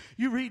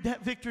 You read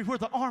that victory where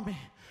the army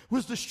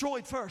was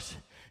destroyed first.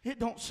 It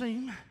don't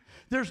seem,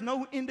 there's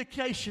no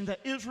indication that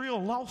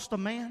Israel lost a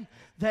man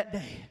that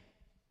day.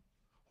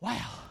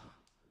 Wow.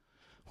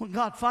 When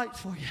God fights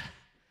for you,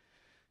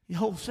 your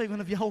whole saving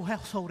of your whole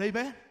household,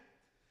 amen?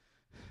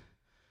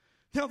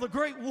 Now the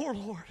great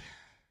warlord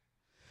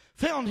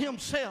found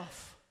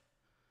himself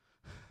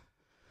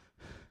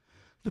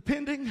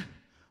depending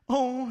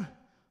on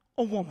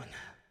a woman.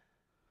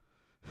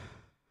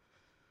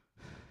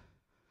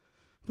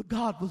 But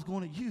God was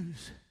going to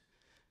use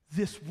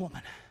this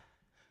woman.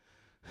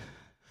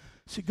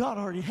 See, God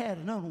already had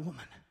another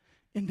woman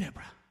in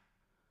Deborah.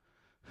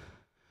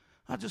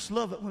 I just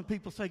love it when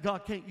people say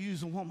God can't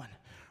use a woman.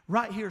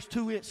 Right here's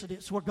 2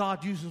 incidents where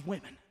God uses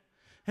women.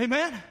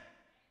 Amen?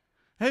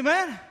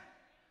 Amen?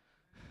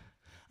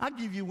 I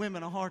give you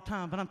women a hard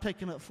time, but I'm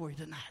taking up for you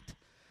tonight.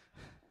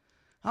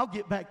 I'll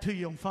get back to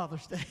you on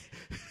Father's Day.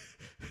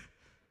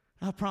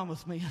 I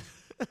promise, man.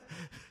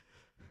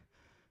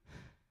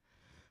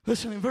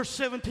 Listen, in verse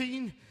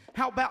 17,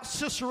 how about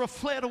Sisera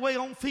fled away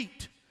on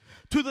feet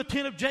to the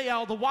tent of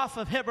Jael, the wife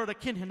of Heber the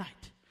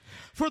Canaanite.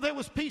 For there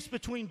was peace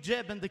between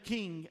Jebin the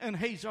king and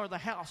Hazor the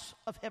house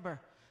of Heber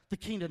the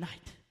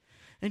Canaanite.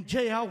 And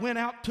Jael went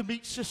out to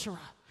meet Sisera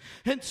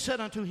and said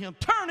unto him,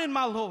 Turn in,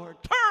 my lord,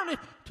 turn it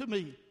to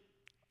me.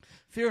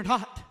 Fear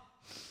not.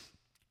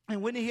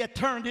 And when he had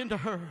turned into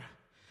her,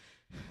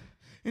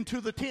 into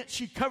the tent,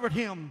 she covered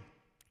him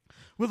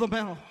with a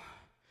mantle.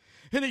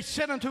 And he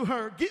said unto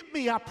her, Give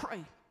me, I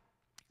pray,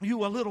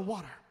 you a little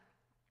water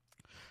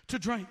to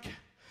drink,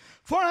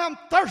 for I'm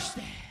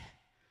thirsty.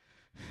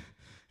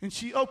 And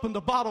she opened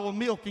a bottle of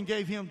milk and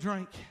gave him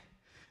drink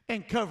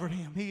and covered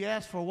him. He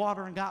asked for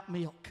water and got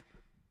milk.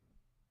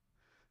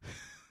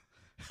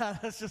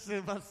 That's just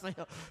it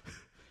myself.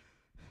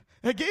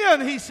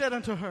 Again he said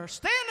unto her,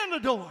 Stand in the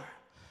door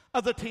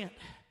of the tent,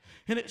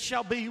 and it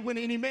shall be when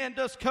any man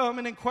does come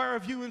and inquire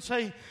of you and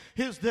say,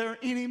 Is there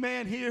any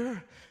man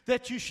here?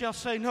 That you shall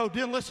say, No.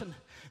 Then listen.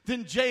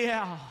 Then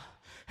Jael,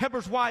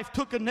 Heber's wife,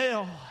 took a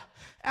nail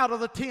out of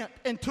the tent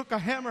and took a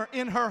hammer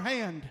in her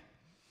hand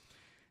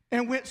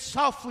and went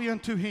softly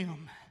unto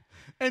him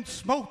and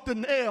smote the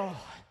nail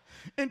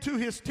into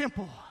his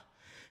temple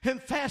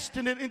and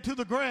fastened it into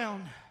the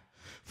ground.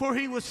 For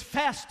he was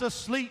fast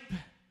asleep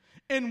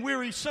and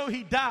weary, so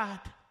he died.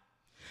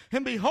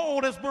 And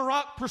behold, as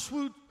Barak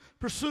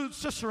pursued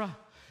Sisera,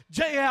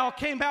 Jael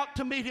came out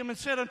to meet him and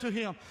said unto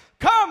him,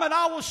 Come, and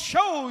I will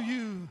show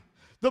you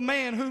the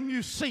man whom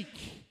you seek.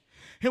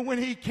 And when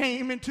he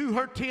came into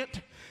her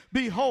tent,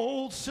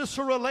 behold,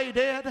 Sisera lay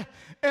dead,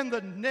 and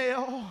the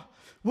nail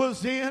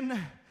was in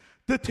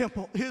the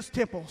temple, his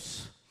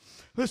temples.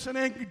 Listen,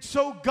 and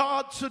so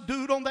God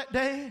subdued on that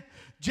day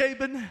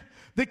Jabin,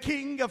 the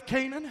king of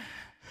Canaan,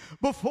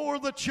 before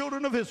the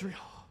children of Israel.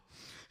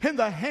 And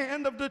the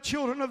hand of the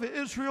children of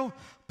Israel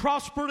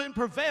prospered and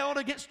prevailed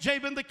against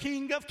Jabin, the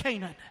king of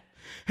Canaan.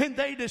 And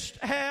they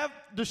have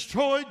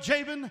destroyed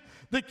Jabin,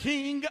 the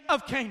king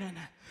of Canaan.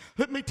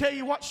 Let me tell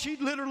you what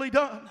she'd literally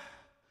done.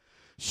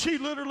 She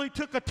literally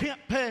took a tent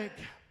peg.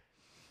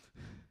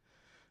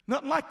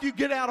 Nothing like you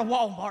get out of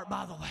Walmart,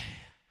 by the way.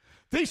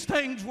 These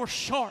things were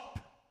sharp.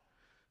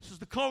 This is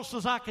the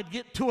closest I could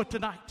get to it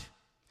tonight.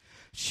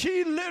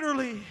 She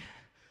literally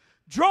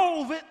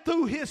drove it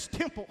through his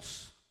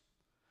temples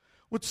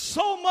with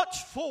so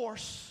much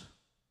force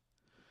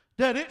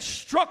that it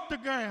struck the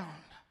ground.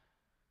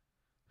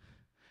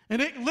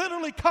 And it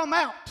literally come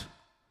out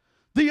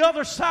the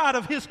other side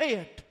of his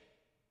head.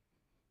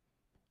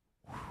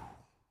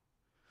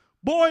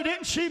 Boy,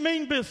 didn't she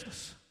mean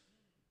business.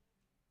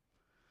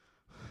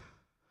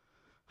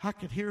 I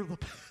could hear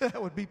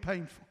that would be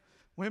painful.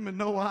 Women,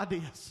 no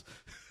ideas.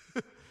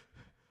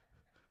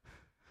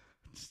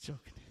 Just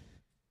joking.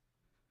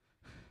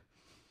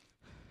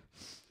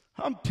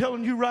 I'm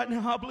telling you right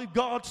now, I believe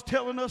God's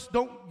telling us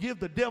don't give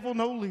the devil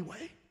no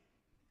leeway.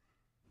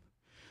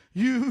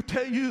 You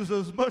take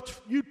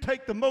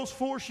the most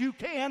force you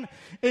can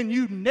and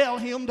you nail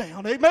him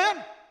down.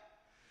 Amen?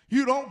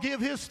 You don't give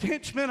his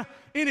henchmen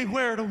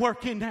anywhere to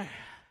work in there.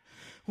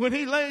 When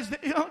he lays,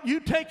 you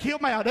take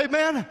him out.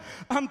 Amen?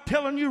 I'm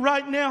telling you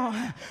right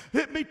now,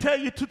 let me tell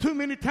you too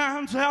many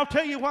times, I'll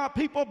tell you why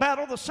people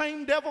battle the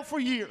same devil for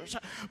years.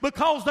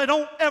 Because they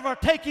don't ever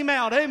take him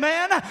out.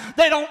 Amen?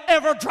 They don't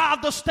ever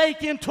drive the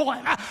stake into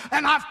him.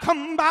 And I've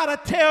come by to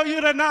tell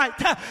you tonight,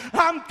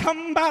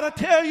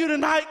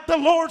 the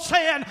Lord's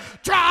saying,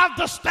 drive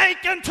the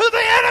stake into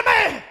the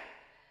enemy.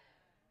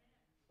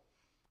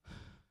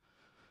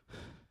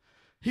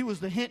 He was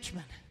the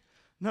henchman.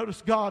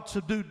 Notice God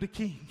subdued the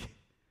king.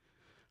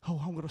 Oh,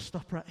 I'm going to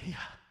stop right here.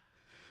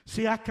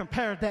 See, I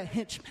compared that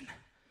henchman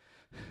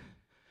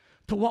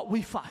to what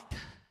we fight.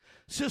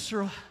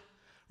 Sisera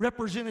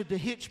represented the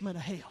henchman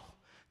of hell,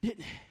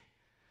 didn't he?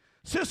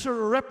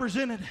 Sisera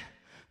represented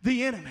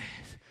the enemy,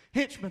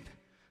 henchman.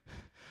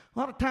 A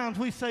lot of times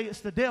we say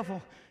it's the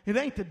devil. It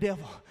ain't the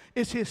devil.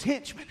 It's his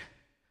henchman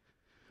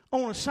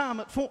on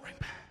assignment for him.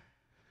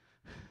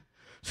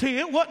 See,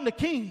 it wasn't the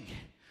king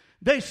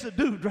they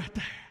subdued right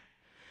there.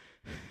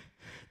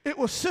 It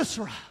was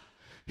Sisera,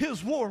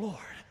 his warlord,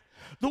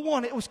 the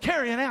one that was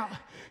carrying out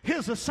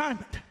his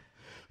assignment.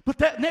 But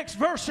that next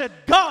verse said,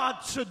 God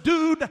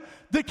subdued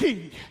the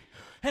king.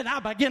 And I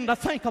began to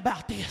think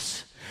about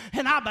this.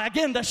 And I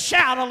begin to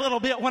shout a little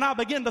bit when I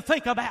begin to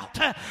think about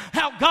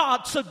how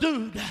God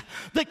subdued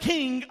the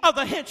king of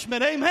the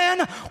henchmen.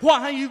 Amen.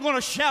 Why are you going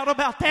to shout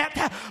about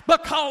that?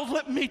 Because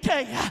let me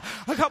tell you,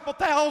 a couple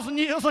thousand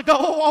years ago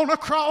on a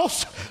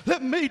cross,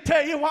 let me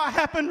tell you what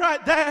happened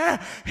right there.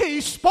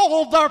 He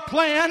spoiled their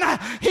plan.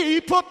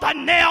 He put the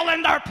nail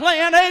in their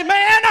plan.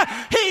 Amen.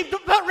 He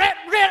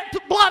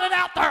blotted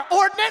out their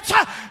ordinance.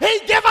 He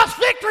gave us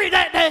victory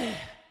that day.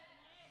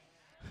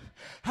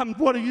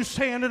 What are you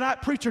saying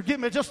tonight, preacher? Give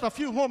me just a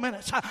few more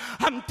minutes.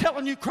 I'm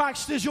telling you,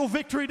 Christ is your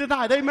victory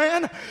tonight.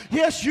 Amen.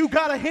 Yes, you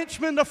got a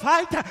henchman to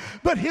fight,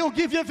 but he'll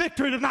give you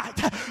victory tonight.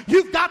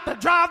 You've got to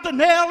drive the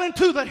nail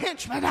into the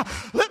henchman.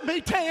 Let me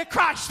tell you,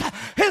 Christ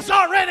has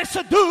already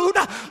subdued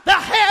the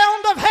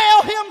hound of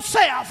hell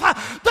himself,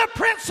 the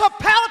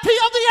principality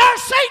of the air,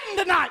 Satan,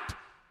 tonight.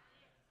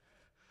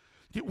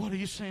 What are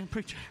you saying,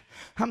 preacher?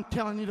 I'm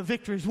telling you the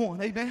victory's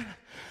won. Amen.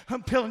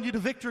 I'm telling you the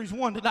victory's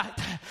won tonight.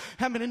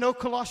 How many know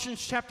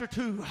Colossians chapter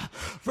 2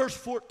 verse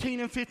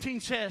 14 and 15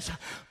 says,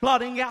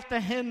 blotting out the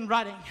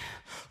handwriting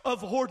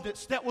of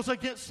ordinance that was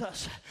against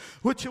us,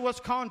 which was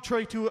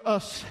contrary to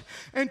us,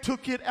 and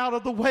took it out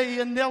of the way,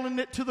 and nailing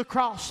it to the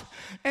cross,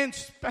 and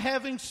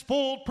having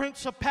spoiled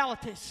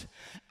principalities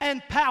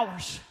and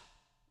powers,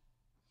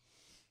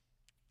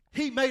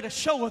 he made a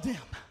show of them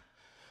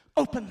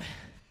openly,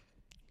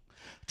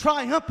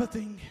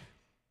 triumphing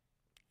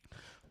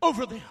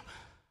over them.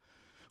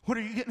 What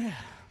are you getting at?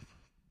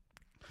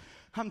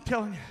 I'm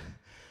telling you,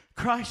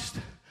 Christ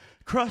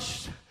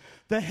crushed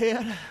the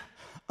head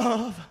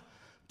of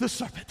the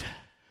serpent.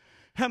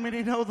 How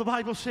many know the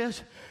Bible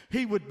says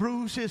he would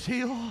bruise his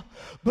heel,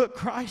 but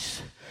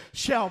Christ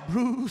shall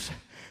bruise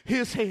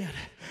his head?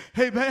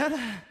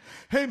 Amen.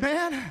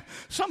 Amen.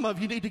 Some of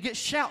you need to get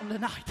shouting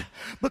tonight,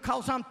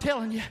 because I'm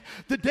telling you,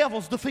 the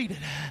devil's defeated.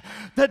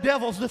 The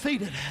devil's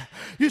defeated.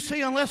 You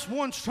see, unless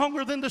one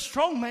stronger than the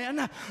strong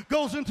man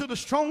goes into the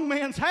strong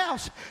man's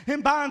house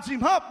and binds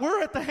him up,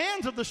 we're at the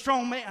hands of the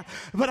strong man.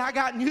 But I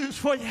got news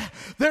for you.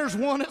 There's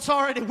one that's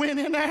already went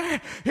in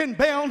there and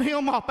bound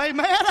him up.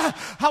 Amen.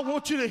 I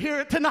want you to hear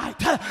it tonight,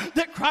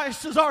 that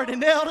Christ has already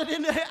nailed it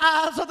in the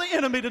eyes of the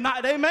enemy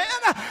tonight. Amen.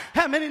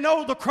 How many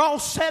know the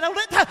cross settled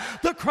it?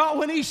 The cross,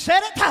 when he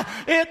said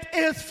it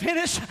is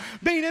finished,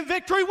 meaning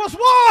victory was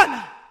won.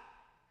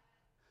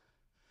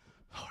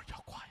 Lord,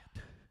 y'all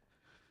quiet.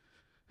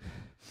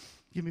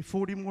 Give me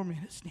 40 more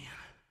minutes now.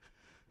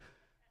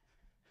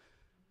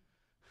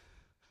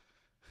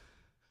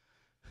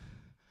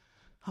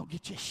 I'll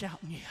get you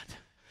shouting yet.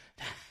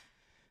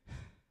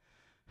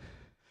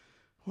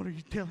 What are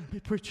you telling me,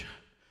 preacher?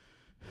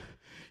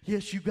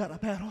 Yes, you got a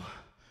battle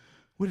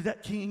with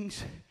that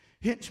king's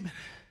henchman.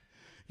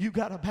 You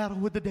got a battle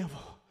with the devil.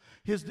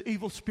 His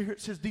evil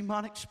spirits, his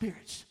demonic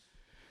spirits.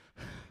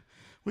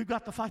 We've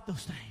got to fight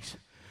those things.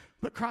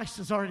 But Christ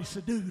has already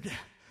subdued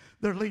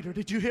their leader.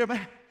 Did you hear me?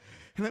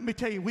 And let me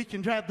tell you, we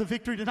can drive the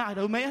victory tonight,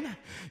 oh man.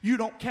 You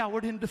don't cower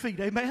in defeat,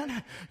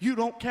 amen. You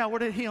don't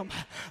cower at him.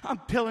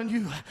 I'm telling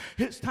you,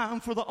 it's time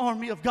for the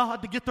army of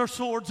God to get their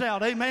swords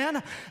out,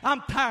 amen.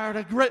 I'm tired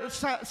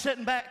of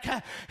sitting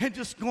back and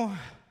just going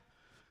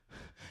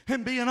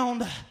and being on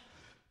the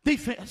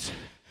defense.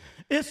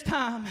 It's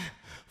time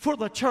for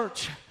the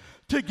church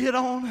to get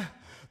on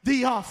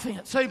the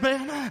offense.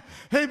 Amen.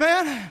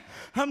 Amen.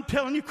 I'm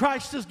telling you,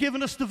 Christ has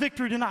given us the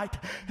victory tonight.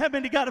 How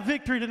many got a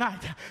victory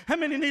tonight? How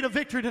many need a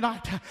victory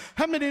tonight?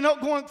 How many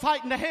not going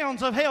fighting the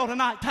hounds of hell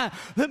tonight?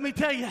 Let me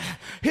tell you,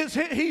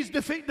 he's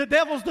defeated. The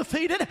devil's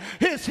defeated.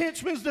 His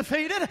henchman's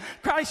defeated.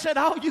 Christ said,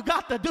 all you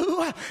got to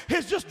do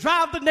is just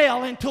drive the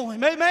nail into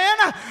him. Amen.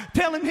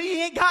 Tell him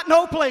he ain't got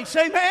no place.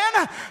 Amen.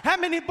 How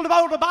many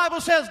know the Bible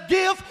says,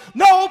 give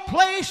no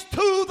place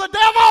to the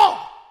devil?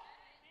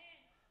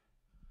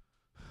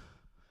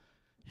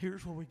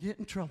 Here's where we get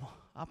in trouble.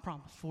 I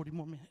promise, 40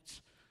 more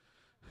minutes.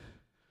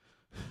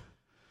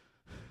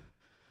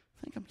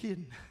 I think I'm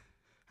kidding.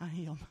 I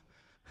am.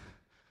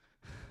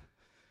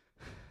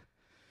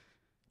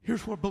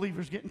 Here's where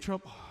believers get in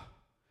trouble.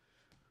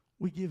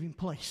 We give him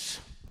place.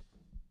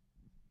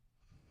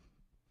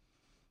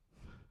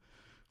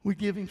 We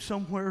give him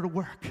somewhere to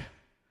work.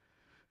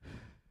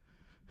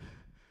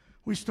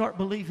 We start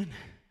believing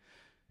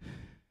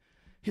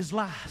his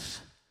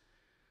lies.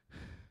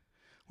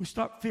 We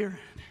start fearing.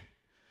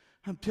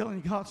 I'm telling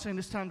you, God's saying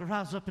it's time to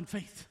rise up in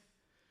faith.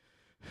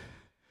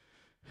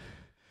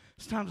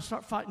 It's time to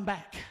start fighting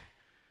back.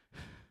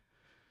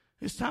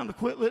 It's time to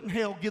quit letting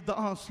hell give the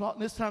onslaught,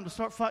 and it's time to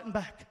start fighting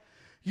back.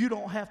 You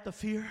don't have to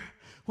fear.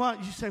 Why?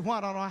 You say,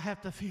 why don't I have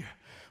to fear?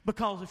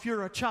 Because if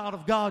you're a child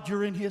of God,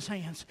 you're in his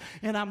hands,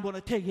 and I'm going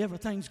to tell you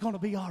everything's going to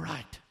be all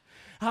right.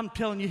 I'm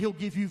telling you, he'll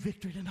give you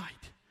victory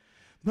tonight.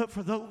 But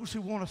for those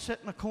who want to sit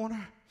in a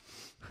corner,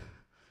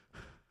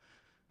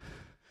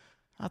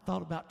 I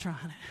thought about trying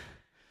it.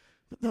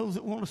 But those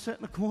that want to sit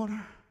in the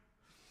corner,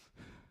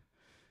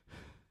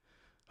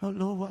 oh,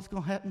 Lord, what's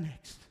going to happen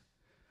next?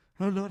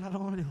 Oh, Lord, I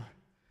don't want to do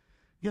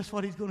it. Guess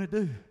what he's going to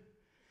do?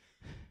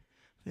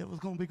 The devil's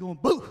going to be going,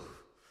 boo!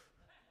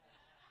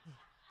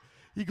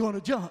 You're going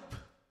to jump.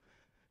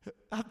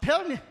 I'm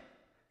telling you.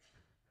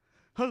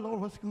 Oh,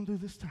 Lord, what's he going to do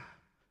this time?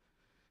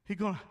 He's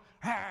going to,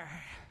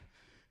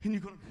 and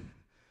you're going to,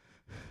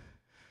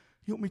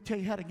 you want me to tell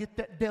you how to get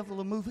that devil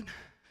a moving?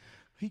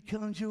 He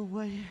comes your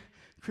way,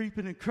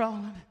 creeping and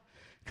crawling,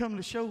 coming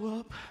to show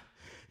up.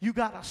 You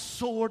got a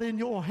sword in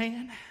your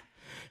hand,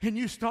 and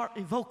you start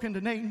evoking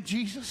the name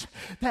Jesus,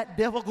 that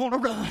devil going to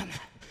run.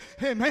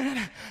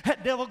 Amen.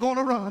 That devil going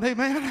to run.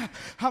 Amen.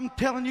 I'm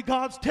telling you,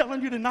 God's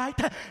telling you tonight,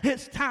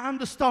 it's time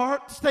to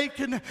start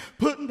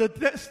putting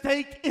the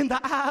stake in the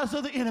eyes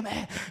of the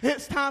enemy.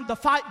 It's time to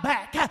fight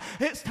back.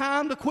 It's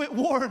time to quit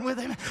warring with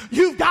him.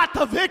 You've got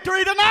the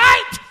victory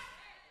tonight.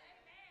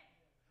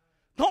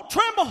 Don't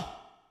tremble.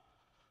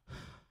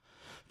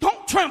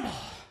 Don't tremble.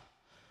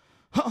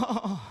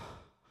 Don't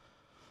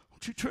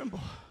you tremble.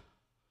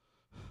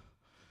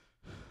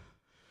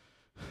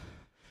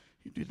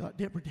 You do like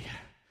Deborah did.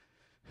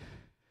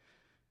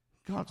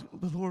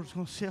 The Lord's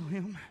going to sell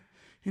him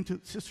into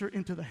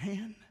the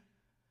hand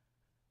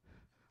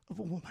of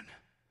a woman.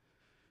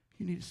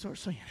 You need to start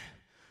saying,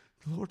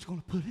 the Lord's going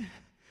to put it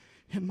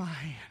in my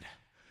hand.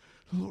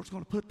 The Lord's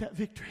going to put that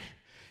victory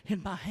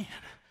in my hand.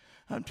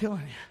 I'm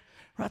telling you,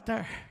 right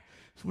there,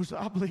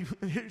 I believe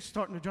he's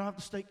starting to drive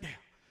the stake down.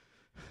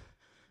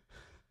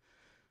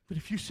 But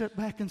if you sit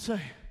back and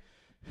say,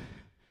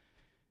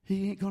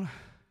 he ain't going to,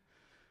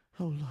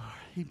 oh Lord,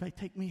 he may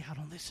take me out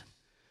on this.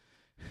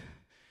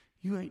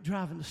 You ain't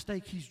driving the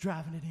stake, he's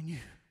driving it in you.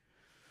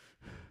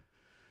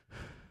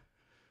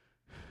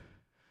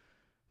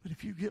 But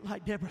if you get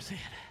like Deborah said,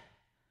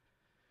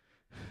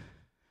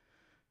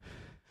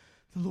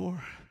 the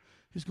Lord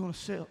is going to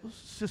sell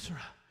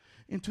Sisera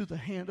into the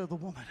hand of the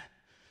woman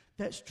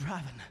that's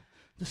driving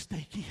the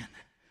stake in.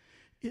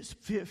 It's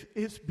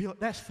built.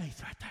 That's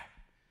faith right there.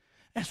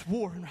 That's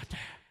warring right there.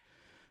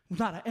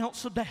 Not an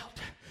ounce of doubt.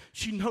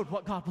 She knew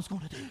what God was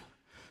going to do.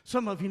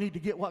 Some of you need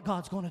to get what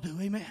God's going to do.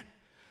 Amen.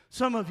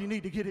 Some of you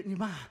need to get it in your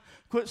mind.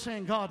 Quit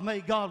saying God may,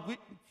 God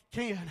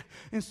can,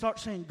 and start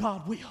saying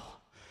God will.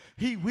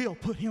 He will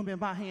put him in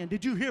my hand.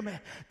 Did you hear me?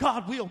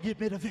 God will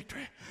give me the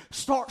victory.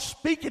 Start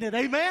speaking it.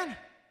 Amen.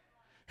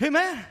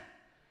 Amen.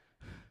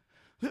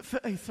 Let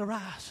faith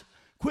arise.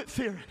 Quit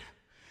fearing.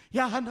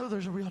 Yeah, I know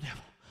there's a real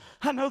devil.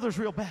 I know there's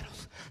real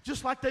battles.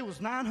 Just like there was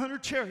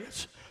 900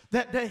 chariots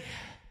that day.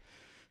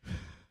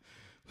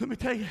 Let me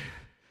tell you,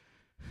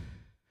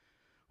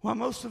 while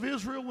most of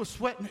Israel was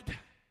sweating it,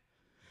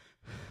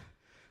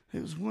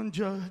 there was one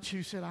judge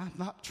who said, I'm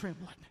not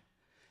trembling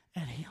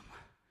at him.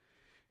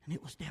 And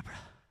it was Deborah.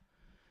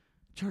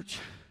 Church,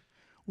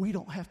 we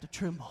don't have to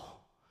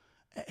tremble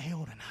at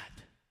hell tonight.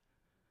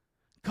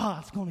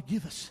 God's going to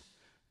give us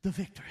the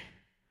victory.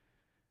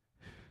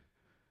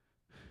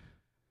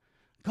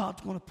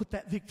 God's going to put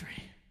that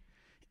victory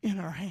in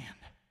our hand.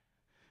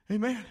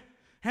 Amen.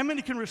 How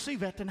many can receive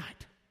that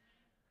tonight?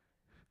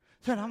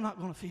 Said, I'm not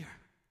going to fear.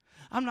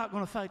 I'm not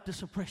going to fight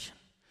this oppression.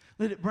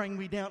 Let it bring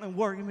me down and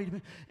worry me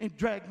and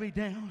drag me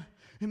down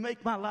and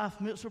make my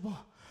life miserable.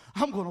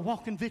 I'm going to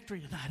walk in victory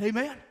tonight.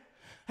 Amen.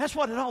 That's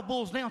what it all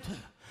boils down to.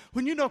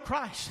 When you know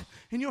Christ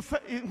and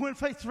when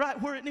faith's right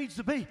where it needs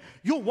to be,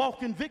 you'll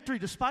walk in victory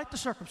despite the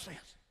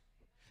circumstance.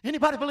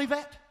 Anybody believe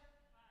that?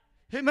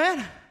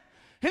 Amen.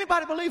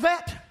 Anybody believe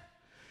that?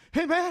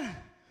 Amen.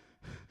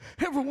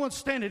 Everyone's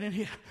standing in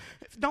here.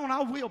 If don't,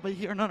 I will be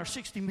here in under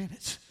 60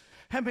 minutes.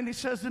 How many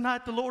says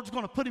tonight the Lord's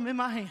going to put him in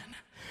my hand?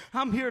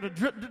 I'm here to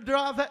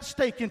drive that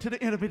stake into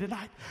the enemy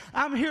tonight.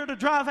 I'm here to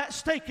drive that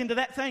stake into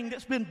that thing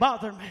that's been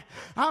bothering me.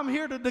 I'm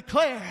here to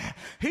declare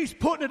he's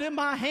putting it in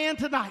my hand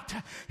tonight.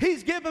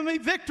 He's giving me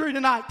victory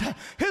tonight.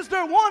 Is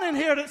there one in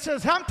here that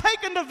says, I'm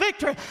taking the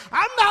victory.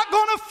 I'm not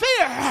going to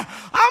fear.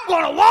 I'm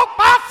going to walk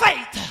by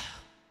faith.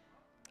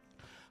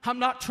 I'm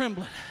not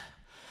trembling.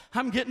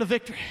 I'm getting the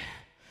victory.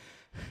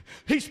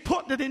 He's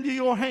putting it into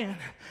your hand.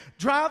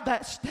 Drive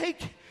that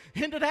stake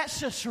into that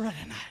Sisera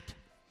tonight.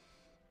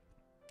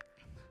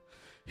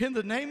 In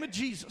the name of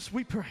Jesus,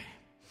 we pray.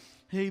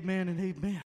 Amen and amen.